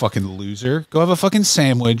are, you fucking loser. Go have a fucking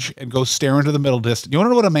sandwich and go stare into the middle distance. You want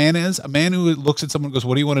to know what a man is? A man who looks at someone and goes,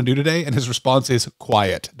 what do you want to do today? And his response is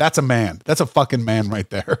quiet. That's a man. That's a fucking man right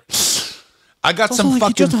there. I got some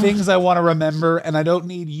fucking things I want to remember, and I don't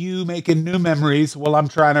need you making new memories while I'm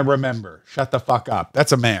trying to remember. Shut the fuck up.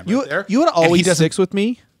 That's a man right there. You know what always sticks with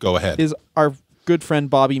me? Go ahead. Is our good friend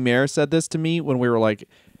Bobby Mayer said this to me when we were like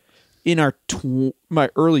in our my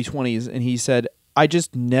early 20s, and he said, I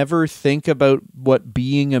just never think about what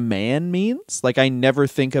being a man means. Like, I never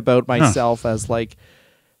think about myself as like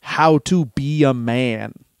how to be a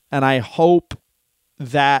man. And I hope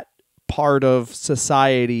that part of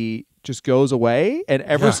society just goes away. And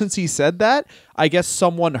ever since he said that, I guess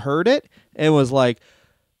someone heard it and was like,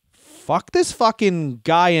 fuck this fucking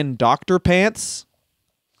guy in doctor pants.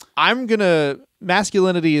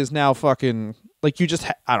 Masculinity is now fucking... Like, you just,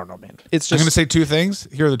 I don't know, man. It's just. I'm going to say two things.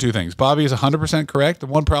 Here are the two things. Bobby is 100% correct. The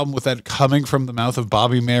one problem with that coming from the mouth of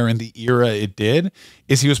Bobby Mayer in the era it did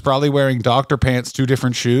is he was probably wearing doctor pants, 2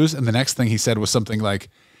 different shoes. And the next thing he said was something like,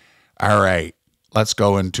 all right, let's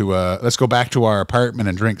go back to our apartment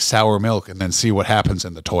and drink sour milk and then see what happens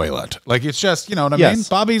in the toilet. Like, it's just, you know what I mean?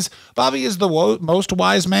 Bobby is the most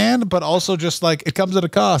wise man, but also just like it comes at a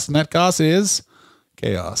cost. And that cost is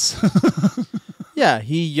chaos. Yeah,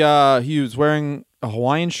 he was wearing a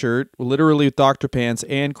Hawaiian shirt, literally with doctor pants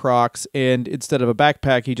and Crocs, and instead of a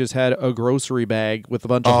backpack, he just had a grocery bag with a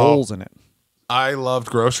bunch of holes in it. I loved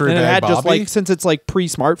grocery bag, and it had Bobby. just like, since it's like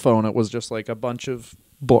pre-smartphone, it was just like a bunch of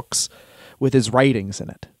books with his writings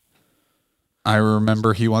in it. I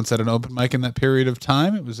remember he once had an open mic in that period of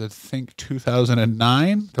time. It was, I think,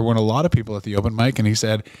 2009. There weren't a lot of people at the open mic, and he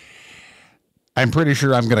said, I'm pretty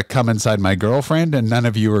sure I'm going to come inside my girlfriend, and none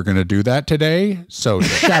of you are going to do that today, so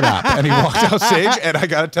shut up. And he walked off stage, and I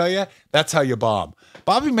got to tell you, that's how you bomb.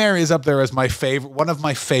 Bobby Mayer is up there as one of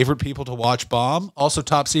my favorite people to watch bomb. Also,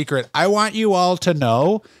 top secret, I want you all to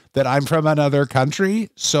know that I'm from another country,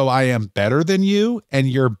 so I am better than you, and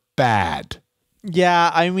you're bad.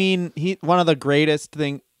 Yeah, I mean, one of the greatest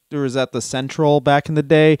thing, there was at the Central back in the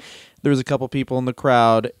day, there was a couple people in the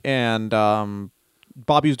crowd, and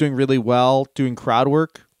Bobby was doing really well doing crowd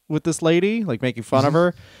work with this lady, like making fun of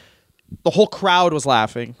her. The whole crowd was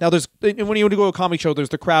laughing. Now, when you go to a comedy show, there's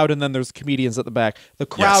the crowd and then there's comedians at the back. The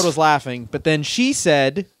crowd was laughing, but then she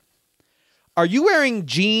said, are you wearing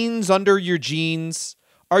jeans under your jeans?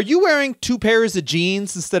 are you wearing 2 pairs of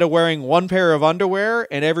jeans instead of wearing 1 pair of underwear?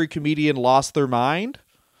 And every comedian lost their mind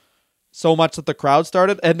so much that the crowd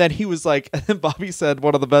started. And then he was like, and then Bobby said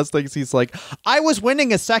one of the best things. He's like, I was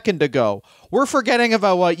winning a second ago. We're forgetting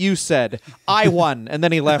about what you said. I won. And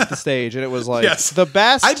then he left the stage. And it was like the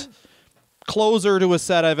best closer to a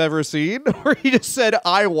set I've ever seen, where he just said,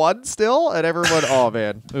 I won still. And everyone, oh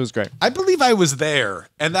man, it was great. I believe I was there,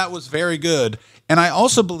 and that was very good. And I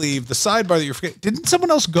also believe the sidebar that you're forgetting, didn't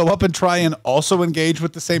someone else go up and try and also engage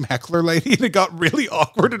with the same heckler lady, and it got really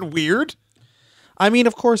awkward and weird? I mean,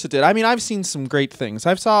 of course it did. I mean, I've seen some great things.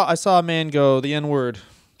 I saw a man go, the N-word,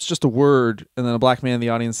 it's just a word. And then a black man in the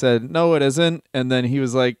audience said, no, it isn't. And then he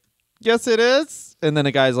was like, yes, it is. And then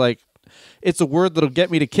a guy's like, it's a word that'll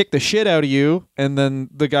get me to kick the shit out of you. And then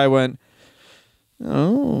the guy went,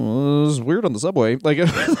 oh, it was weird on the subway. Like,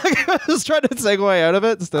 I was trying to segue out of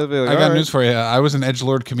it instead of being like, I got news for you. I was an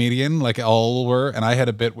edgelord comedian, like all were, and I had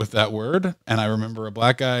a bit with that word. And I remember a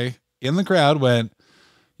black guy in the crowd went,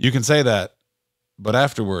 you can say that, but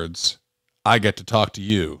afterwards, I get to talk to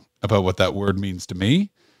you about what that word means to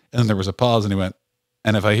me. And then there was a pause, and he went,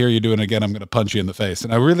 and if I hear you doing it again, I'm going to punch you in the face.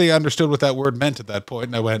 And I really understood what that word meant at that point.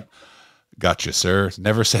 And I went, gotcha, sir.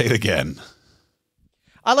 Never say it again.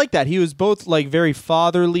 I like that. He was both like very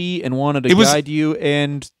fatherly and wanted to guide you.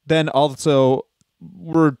 And then also,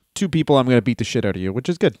 we're 2 people, I'm going to beat the shit out of you, which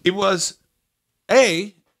is good. It was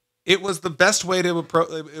the best way to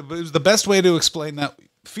it was the best way to explain that.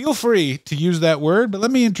 Feel free to use that word, but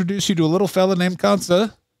let me introduce you to a little fella named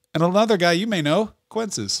Consta and another guy you may know,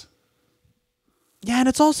 Quences. Yeah, and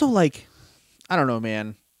it's also like, I don't know,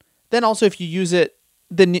 man. Then also, if you use it,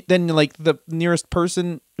 then like the nearest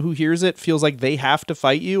person who hears it feels like they have to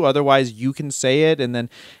fight you. Otherwise, you can say it, and then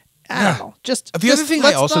I don't know. Other thing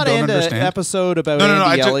I also don't understand. An episode about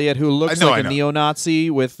Andy Elliott who looks like a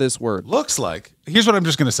neo-Nazi with this word. Looks like. Here's what I'm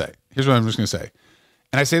just gonna say.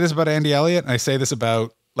 And I say this about Andy Elliott, and I say this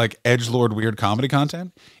about like edgelord weird comedy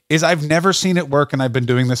content, is I've never seen it work, and I've been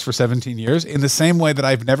doing this for 17 years, in the same way that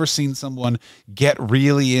I've never seen someone get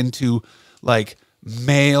really into like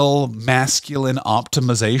male masculine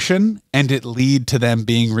optimization and it lead to them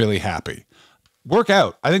being really happy. Work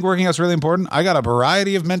out. I think working out's really important. I got a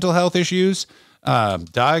variety of mental health issues,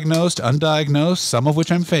 diagnosed, undiagnosed, some of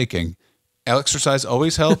which I'm faking. Exercise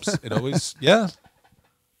always helps. It always,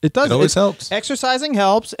 It does. It always helps. Exercising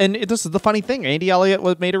helps. And this is the funny thing. Andy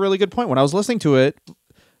Elliott made a really good point. When I was listening to it,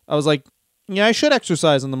 I was like, yeah, I should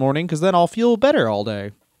exercise in the morning because then I'll feel better all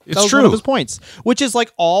day. It's that was true. One of his points, which is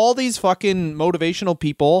like all these fucking motivational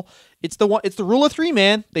people. It's the rule of 3,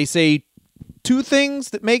 man. They say 2 things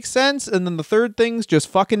that make sense, and then the third thing's just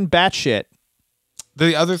fucking batshit.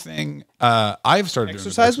 The other thing I've started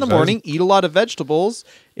exercise in the morning, eat a lot of vegetables.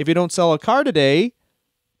 If you don't sell a car today,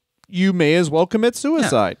 you may as well commit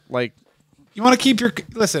suicide. Yeah. Like, you want to keep your,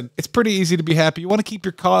 listen, it's pretty easy to be happy. You want to keep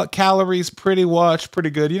your calories pretty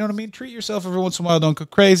good. You know what I mean? Treat yourself every once in a while. Don't go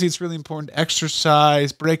crazy. It's really important to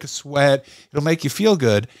exercise, break a sweat. It'll make you feel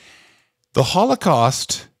good. The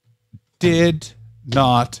Holocaust did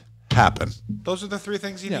not happen. Those are the 3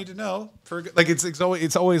 things you need to know. Like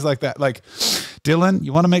it's always like that. Like, Dylan,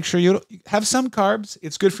 you want to make sure you have some carbs.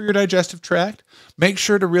 It's good for your digestive tract. Make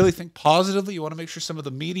sure to really think positively. You want to make sure some of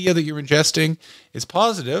the media that you're ingesting is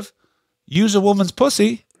positive. Use a woman's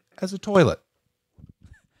pussy as a toilet.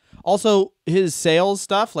 Also, his sales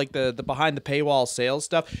stuff, like the behind the paywall sales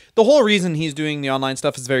stuff, the whole reason he's doing the online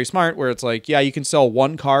stuff is very smart, where it's like, yeah, you can sell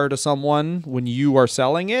 1 car to someone when you are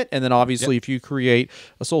selling it. And then obviously if you create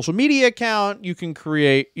a social media account, you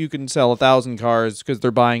can sell 1,000 cars because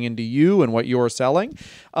they're buying into you and what you're selling.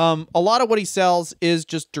 A lot of what he sells is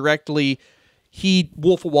just directly, he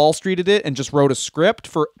Wolf of Wall Streeted it and just wrote a script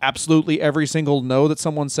for absolutely every single no that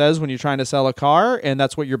someone says when you're trying to sell a car. And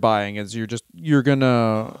that's what you're buying, is you're going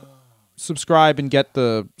to subscribe and get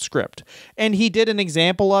the script. And he did an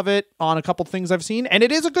example of it on a couple things I've seen, and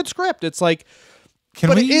it is a good script. It's like,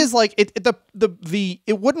 it is like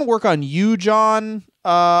it wouldn't work on you, John.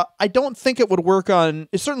 I don't think it would work on.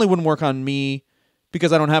 It certainly wouldn't work on me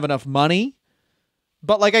because I don't have enough money.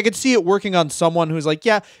 But like, I could see it working on someone who's like,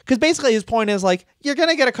 yeah, because basically his point is like, you're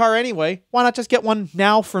gonna get a car anyway. Why not just get one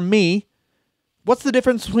now from me? What's the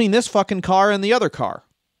difference between this fucking car and the other car?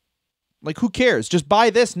 Like, who cares? Just buy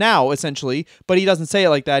this now, essentially. But he doesn't say it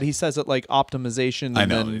like that. He says it like optimization.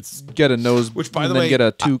 And then get a nose, which, by the way, get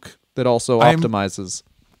a toque that also optimizes.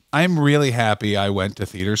 I'm really happy I went to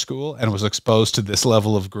theater school and was exposed to this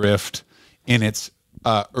level of grift in its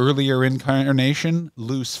earlier incarnation,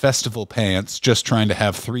 loose festival pants, just trying to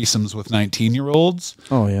have threesomes with 19-year-olds.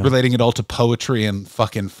 Oh yeah, relating it all to poetry and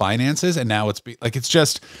fucking finances, and now it's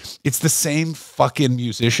the same fucking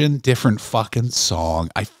musician, different fucking song.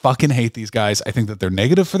 I fucking hate these guys. I think that they're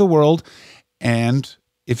negative for the world, and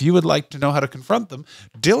if you would like to know how to confront them,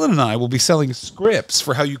 Dylan and I will be selling scripts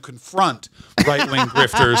for how you confront right-wing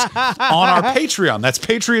grifters on our Patreon. That's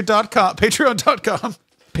patreon.com.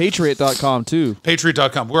 Patriot.com too.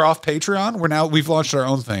 Patriot.com. We're off Patreon. We've launched our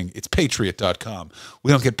own thing. It's Patriot.com.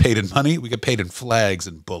 We don't get paid in money. We get paid in flags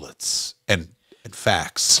and bullets and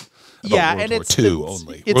facts. Yeah, World and War it's II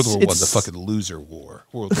only. World War I's a fucking loser war.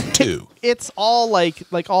 World War II. It's all like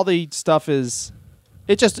all the stuff is.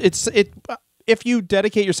 If you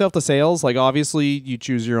dedicate yourself to sales, like obviously you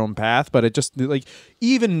choose your own path, but it just like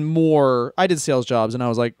even more. I did sales jobs, and I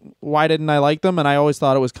was like, why didn't I like them? And I always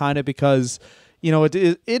thought it was kind of because.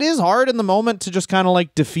 It is hard in the moment to just kind of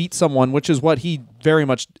like defeat someone, which is what he very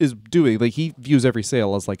much is doing. Like he views every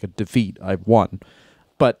sale as like a defeat. I've won,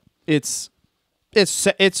 but it's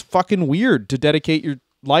fucking weird to dedicate your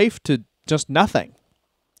life to just nothing.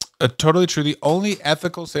 Totally true. The only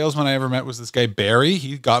ethical salesman I ever met was this guy Barry.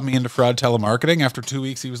 He got me into fraud telemarketing. After 2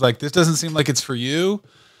 weeks, he was like, "This doesn't seem like it's for you."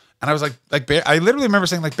 And I was like, I literally remember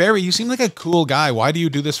saying, like, "Barry, you seem like a cool guy. Why do you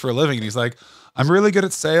do this for a living?" And he's like, "I'm really good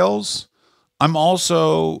at sales. I'm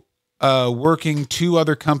also working 2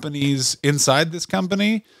 other companies inside this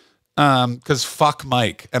company because fuck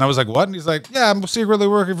Mike." And I was like, "What?" And he's like, "Yeah, I'm secretly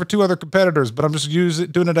working for 2 other competitors, but I'm just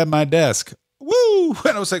doing it at my desk." Woo!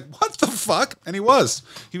 And I was like, "What the fuck?" And he was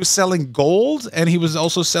selling gold, and he was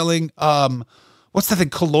also selling what's that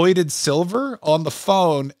thing, colloided silver on the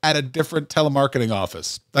phone at a different telemarketing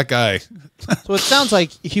office. That guy. So it sounds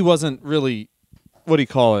like he wasn't really. What do you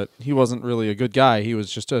call it? He wasn't really a good guy. He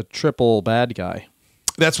was just a triple bad guy.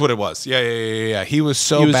 That's what it was. Yeah. He was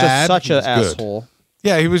so bad. He was just such an asshole.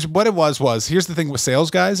 Yeah, he was. What it was here's the thing with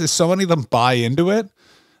sales guys is so many of them buy into it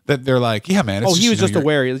that they're like, yeah, man. He was just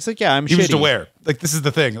aware. He's like, yeah, I'm shitty. He was just aware. Like this is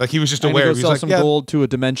the thing. Like he was just aware. He was sell like, some gold to a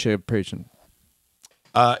dementia patient.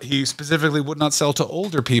 He specifically would not sell to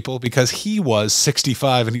older people because he was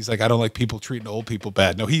 65 and he's like, I don't like people treating old people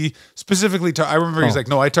bad. No, he specifically, I remember he's like,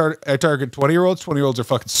 no, I target 20-year-olds. 20-year-olds are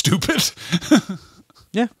fucking stupid.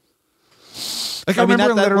 Yeah. Like I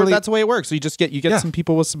remember literally. That's the way it works. So you get some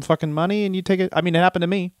people with some fucking money and you take it. I mean, it happened to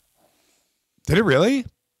me. Did it really? Yeah,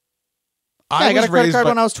 I got a credit card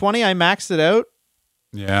when I was 20. I maxed it out.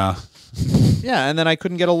 Yeah. Yeah, and then I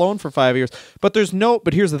couldn't get a loan for 5 years. But here's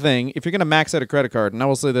the thing. If you're going to max out a credit card, and I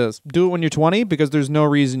will say this, do it when you're 20 because there's no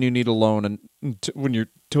reason you need a loan until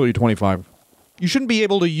you're 25. You shouldn't be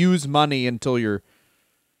able to use money until you're...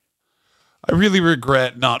 I really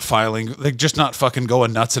regret not filing, like just not fucking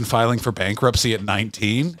going nuts and filing for bankruptcy at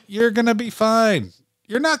 19. You're going to be fine.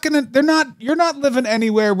 You're not living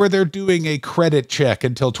anywhere where they're doing a credit check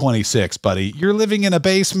until 26, buddy. You're living in a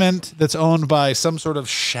basement that's owned by some sort of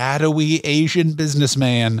shadowy Asian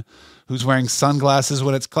businessman who's wearing sunglasses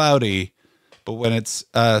when it's cloudy, but when it's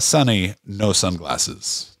sunny, no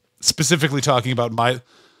sunglasses. Specifically talking about my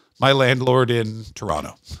landlord in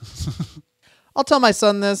Toronto. I'll tell my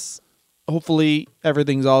son this. Hopefully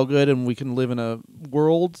everything's all good and we can live in a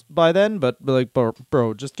world by then, but be like,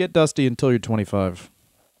 bro, just get dusty until you're 25.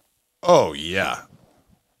 Oh yeah.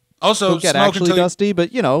 Also, don't get actually dusty,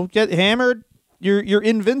 but get hammered. You're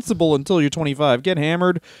invincible until you're 25. Get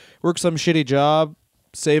hammered, work some shitty job,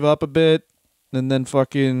 save up a bit, and then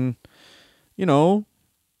fucking,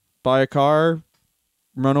 buy a car,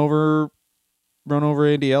 run over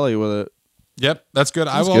Andy Elliott with it. Yep, that's good.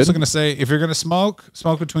 I was also going to say, if you're going to smoke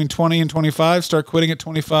between 20 and 25. Start quitting at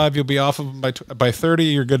 25. You'll be off of them by 30.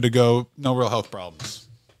 You're good to go. No real health problems.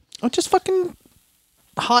 Oh, just fucking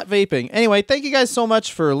hot vaping. Anyway, thank you guys so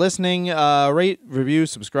much for listening. Rate, review,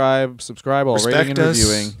 subscribe while rating and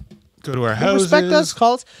reviewing. Go to our houses. Respect us,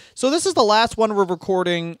 call us. So this is the last one we're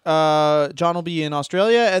recording. John will be in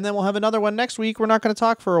Australia, and then we'll have another one next week. We're not going to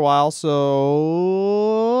talk for a while, so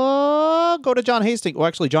go to John Hastings. Well,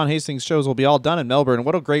 actually, John Hastings' shows will be all done in Melbourne.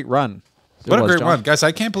 What a great run. What a great run. Guys,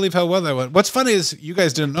 I can't believe how well that went. What's funny is you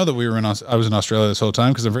guys didn't know that I was in Australia this whole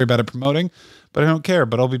time because I'm very bad at promoting, but I don't care.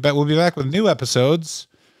 But we'll be back with new episodes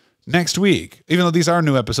next week. Even though these are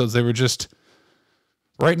new episodes, they were just...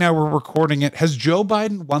 Right now we're recording it. Has Joe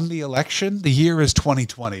Biden won the election? The year is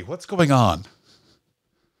 2020. What's going on?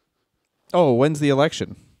 Oh, when's the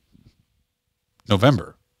election?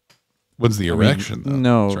 November. When's the election, though?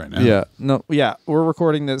 No. It's right now. Yeah. No. Yeah. We're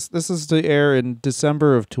recording this. This is to air in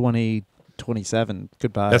December of 2027.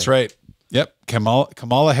 Goodbye. That's right. Yep.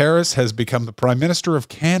 Kamala Harris has become the Prime Minister of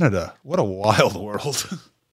Canada. What a wild world.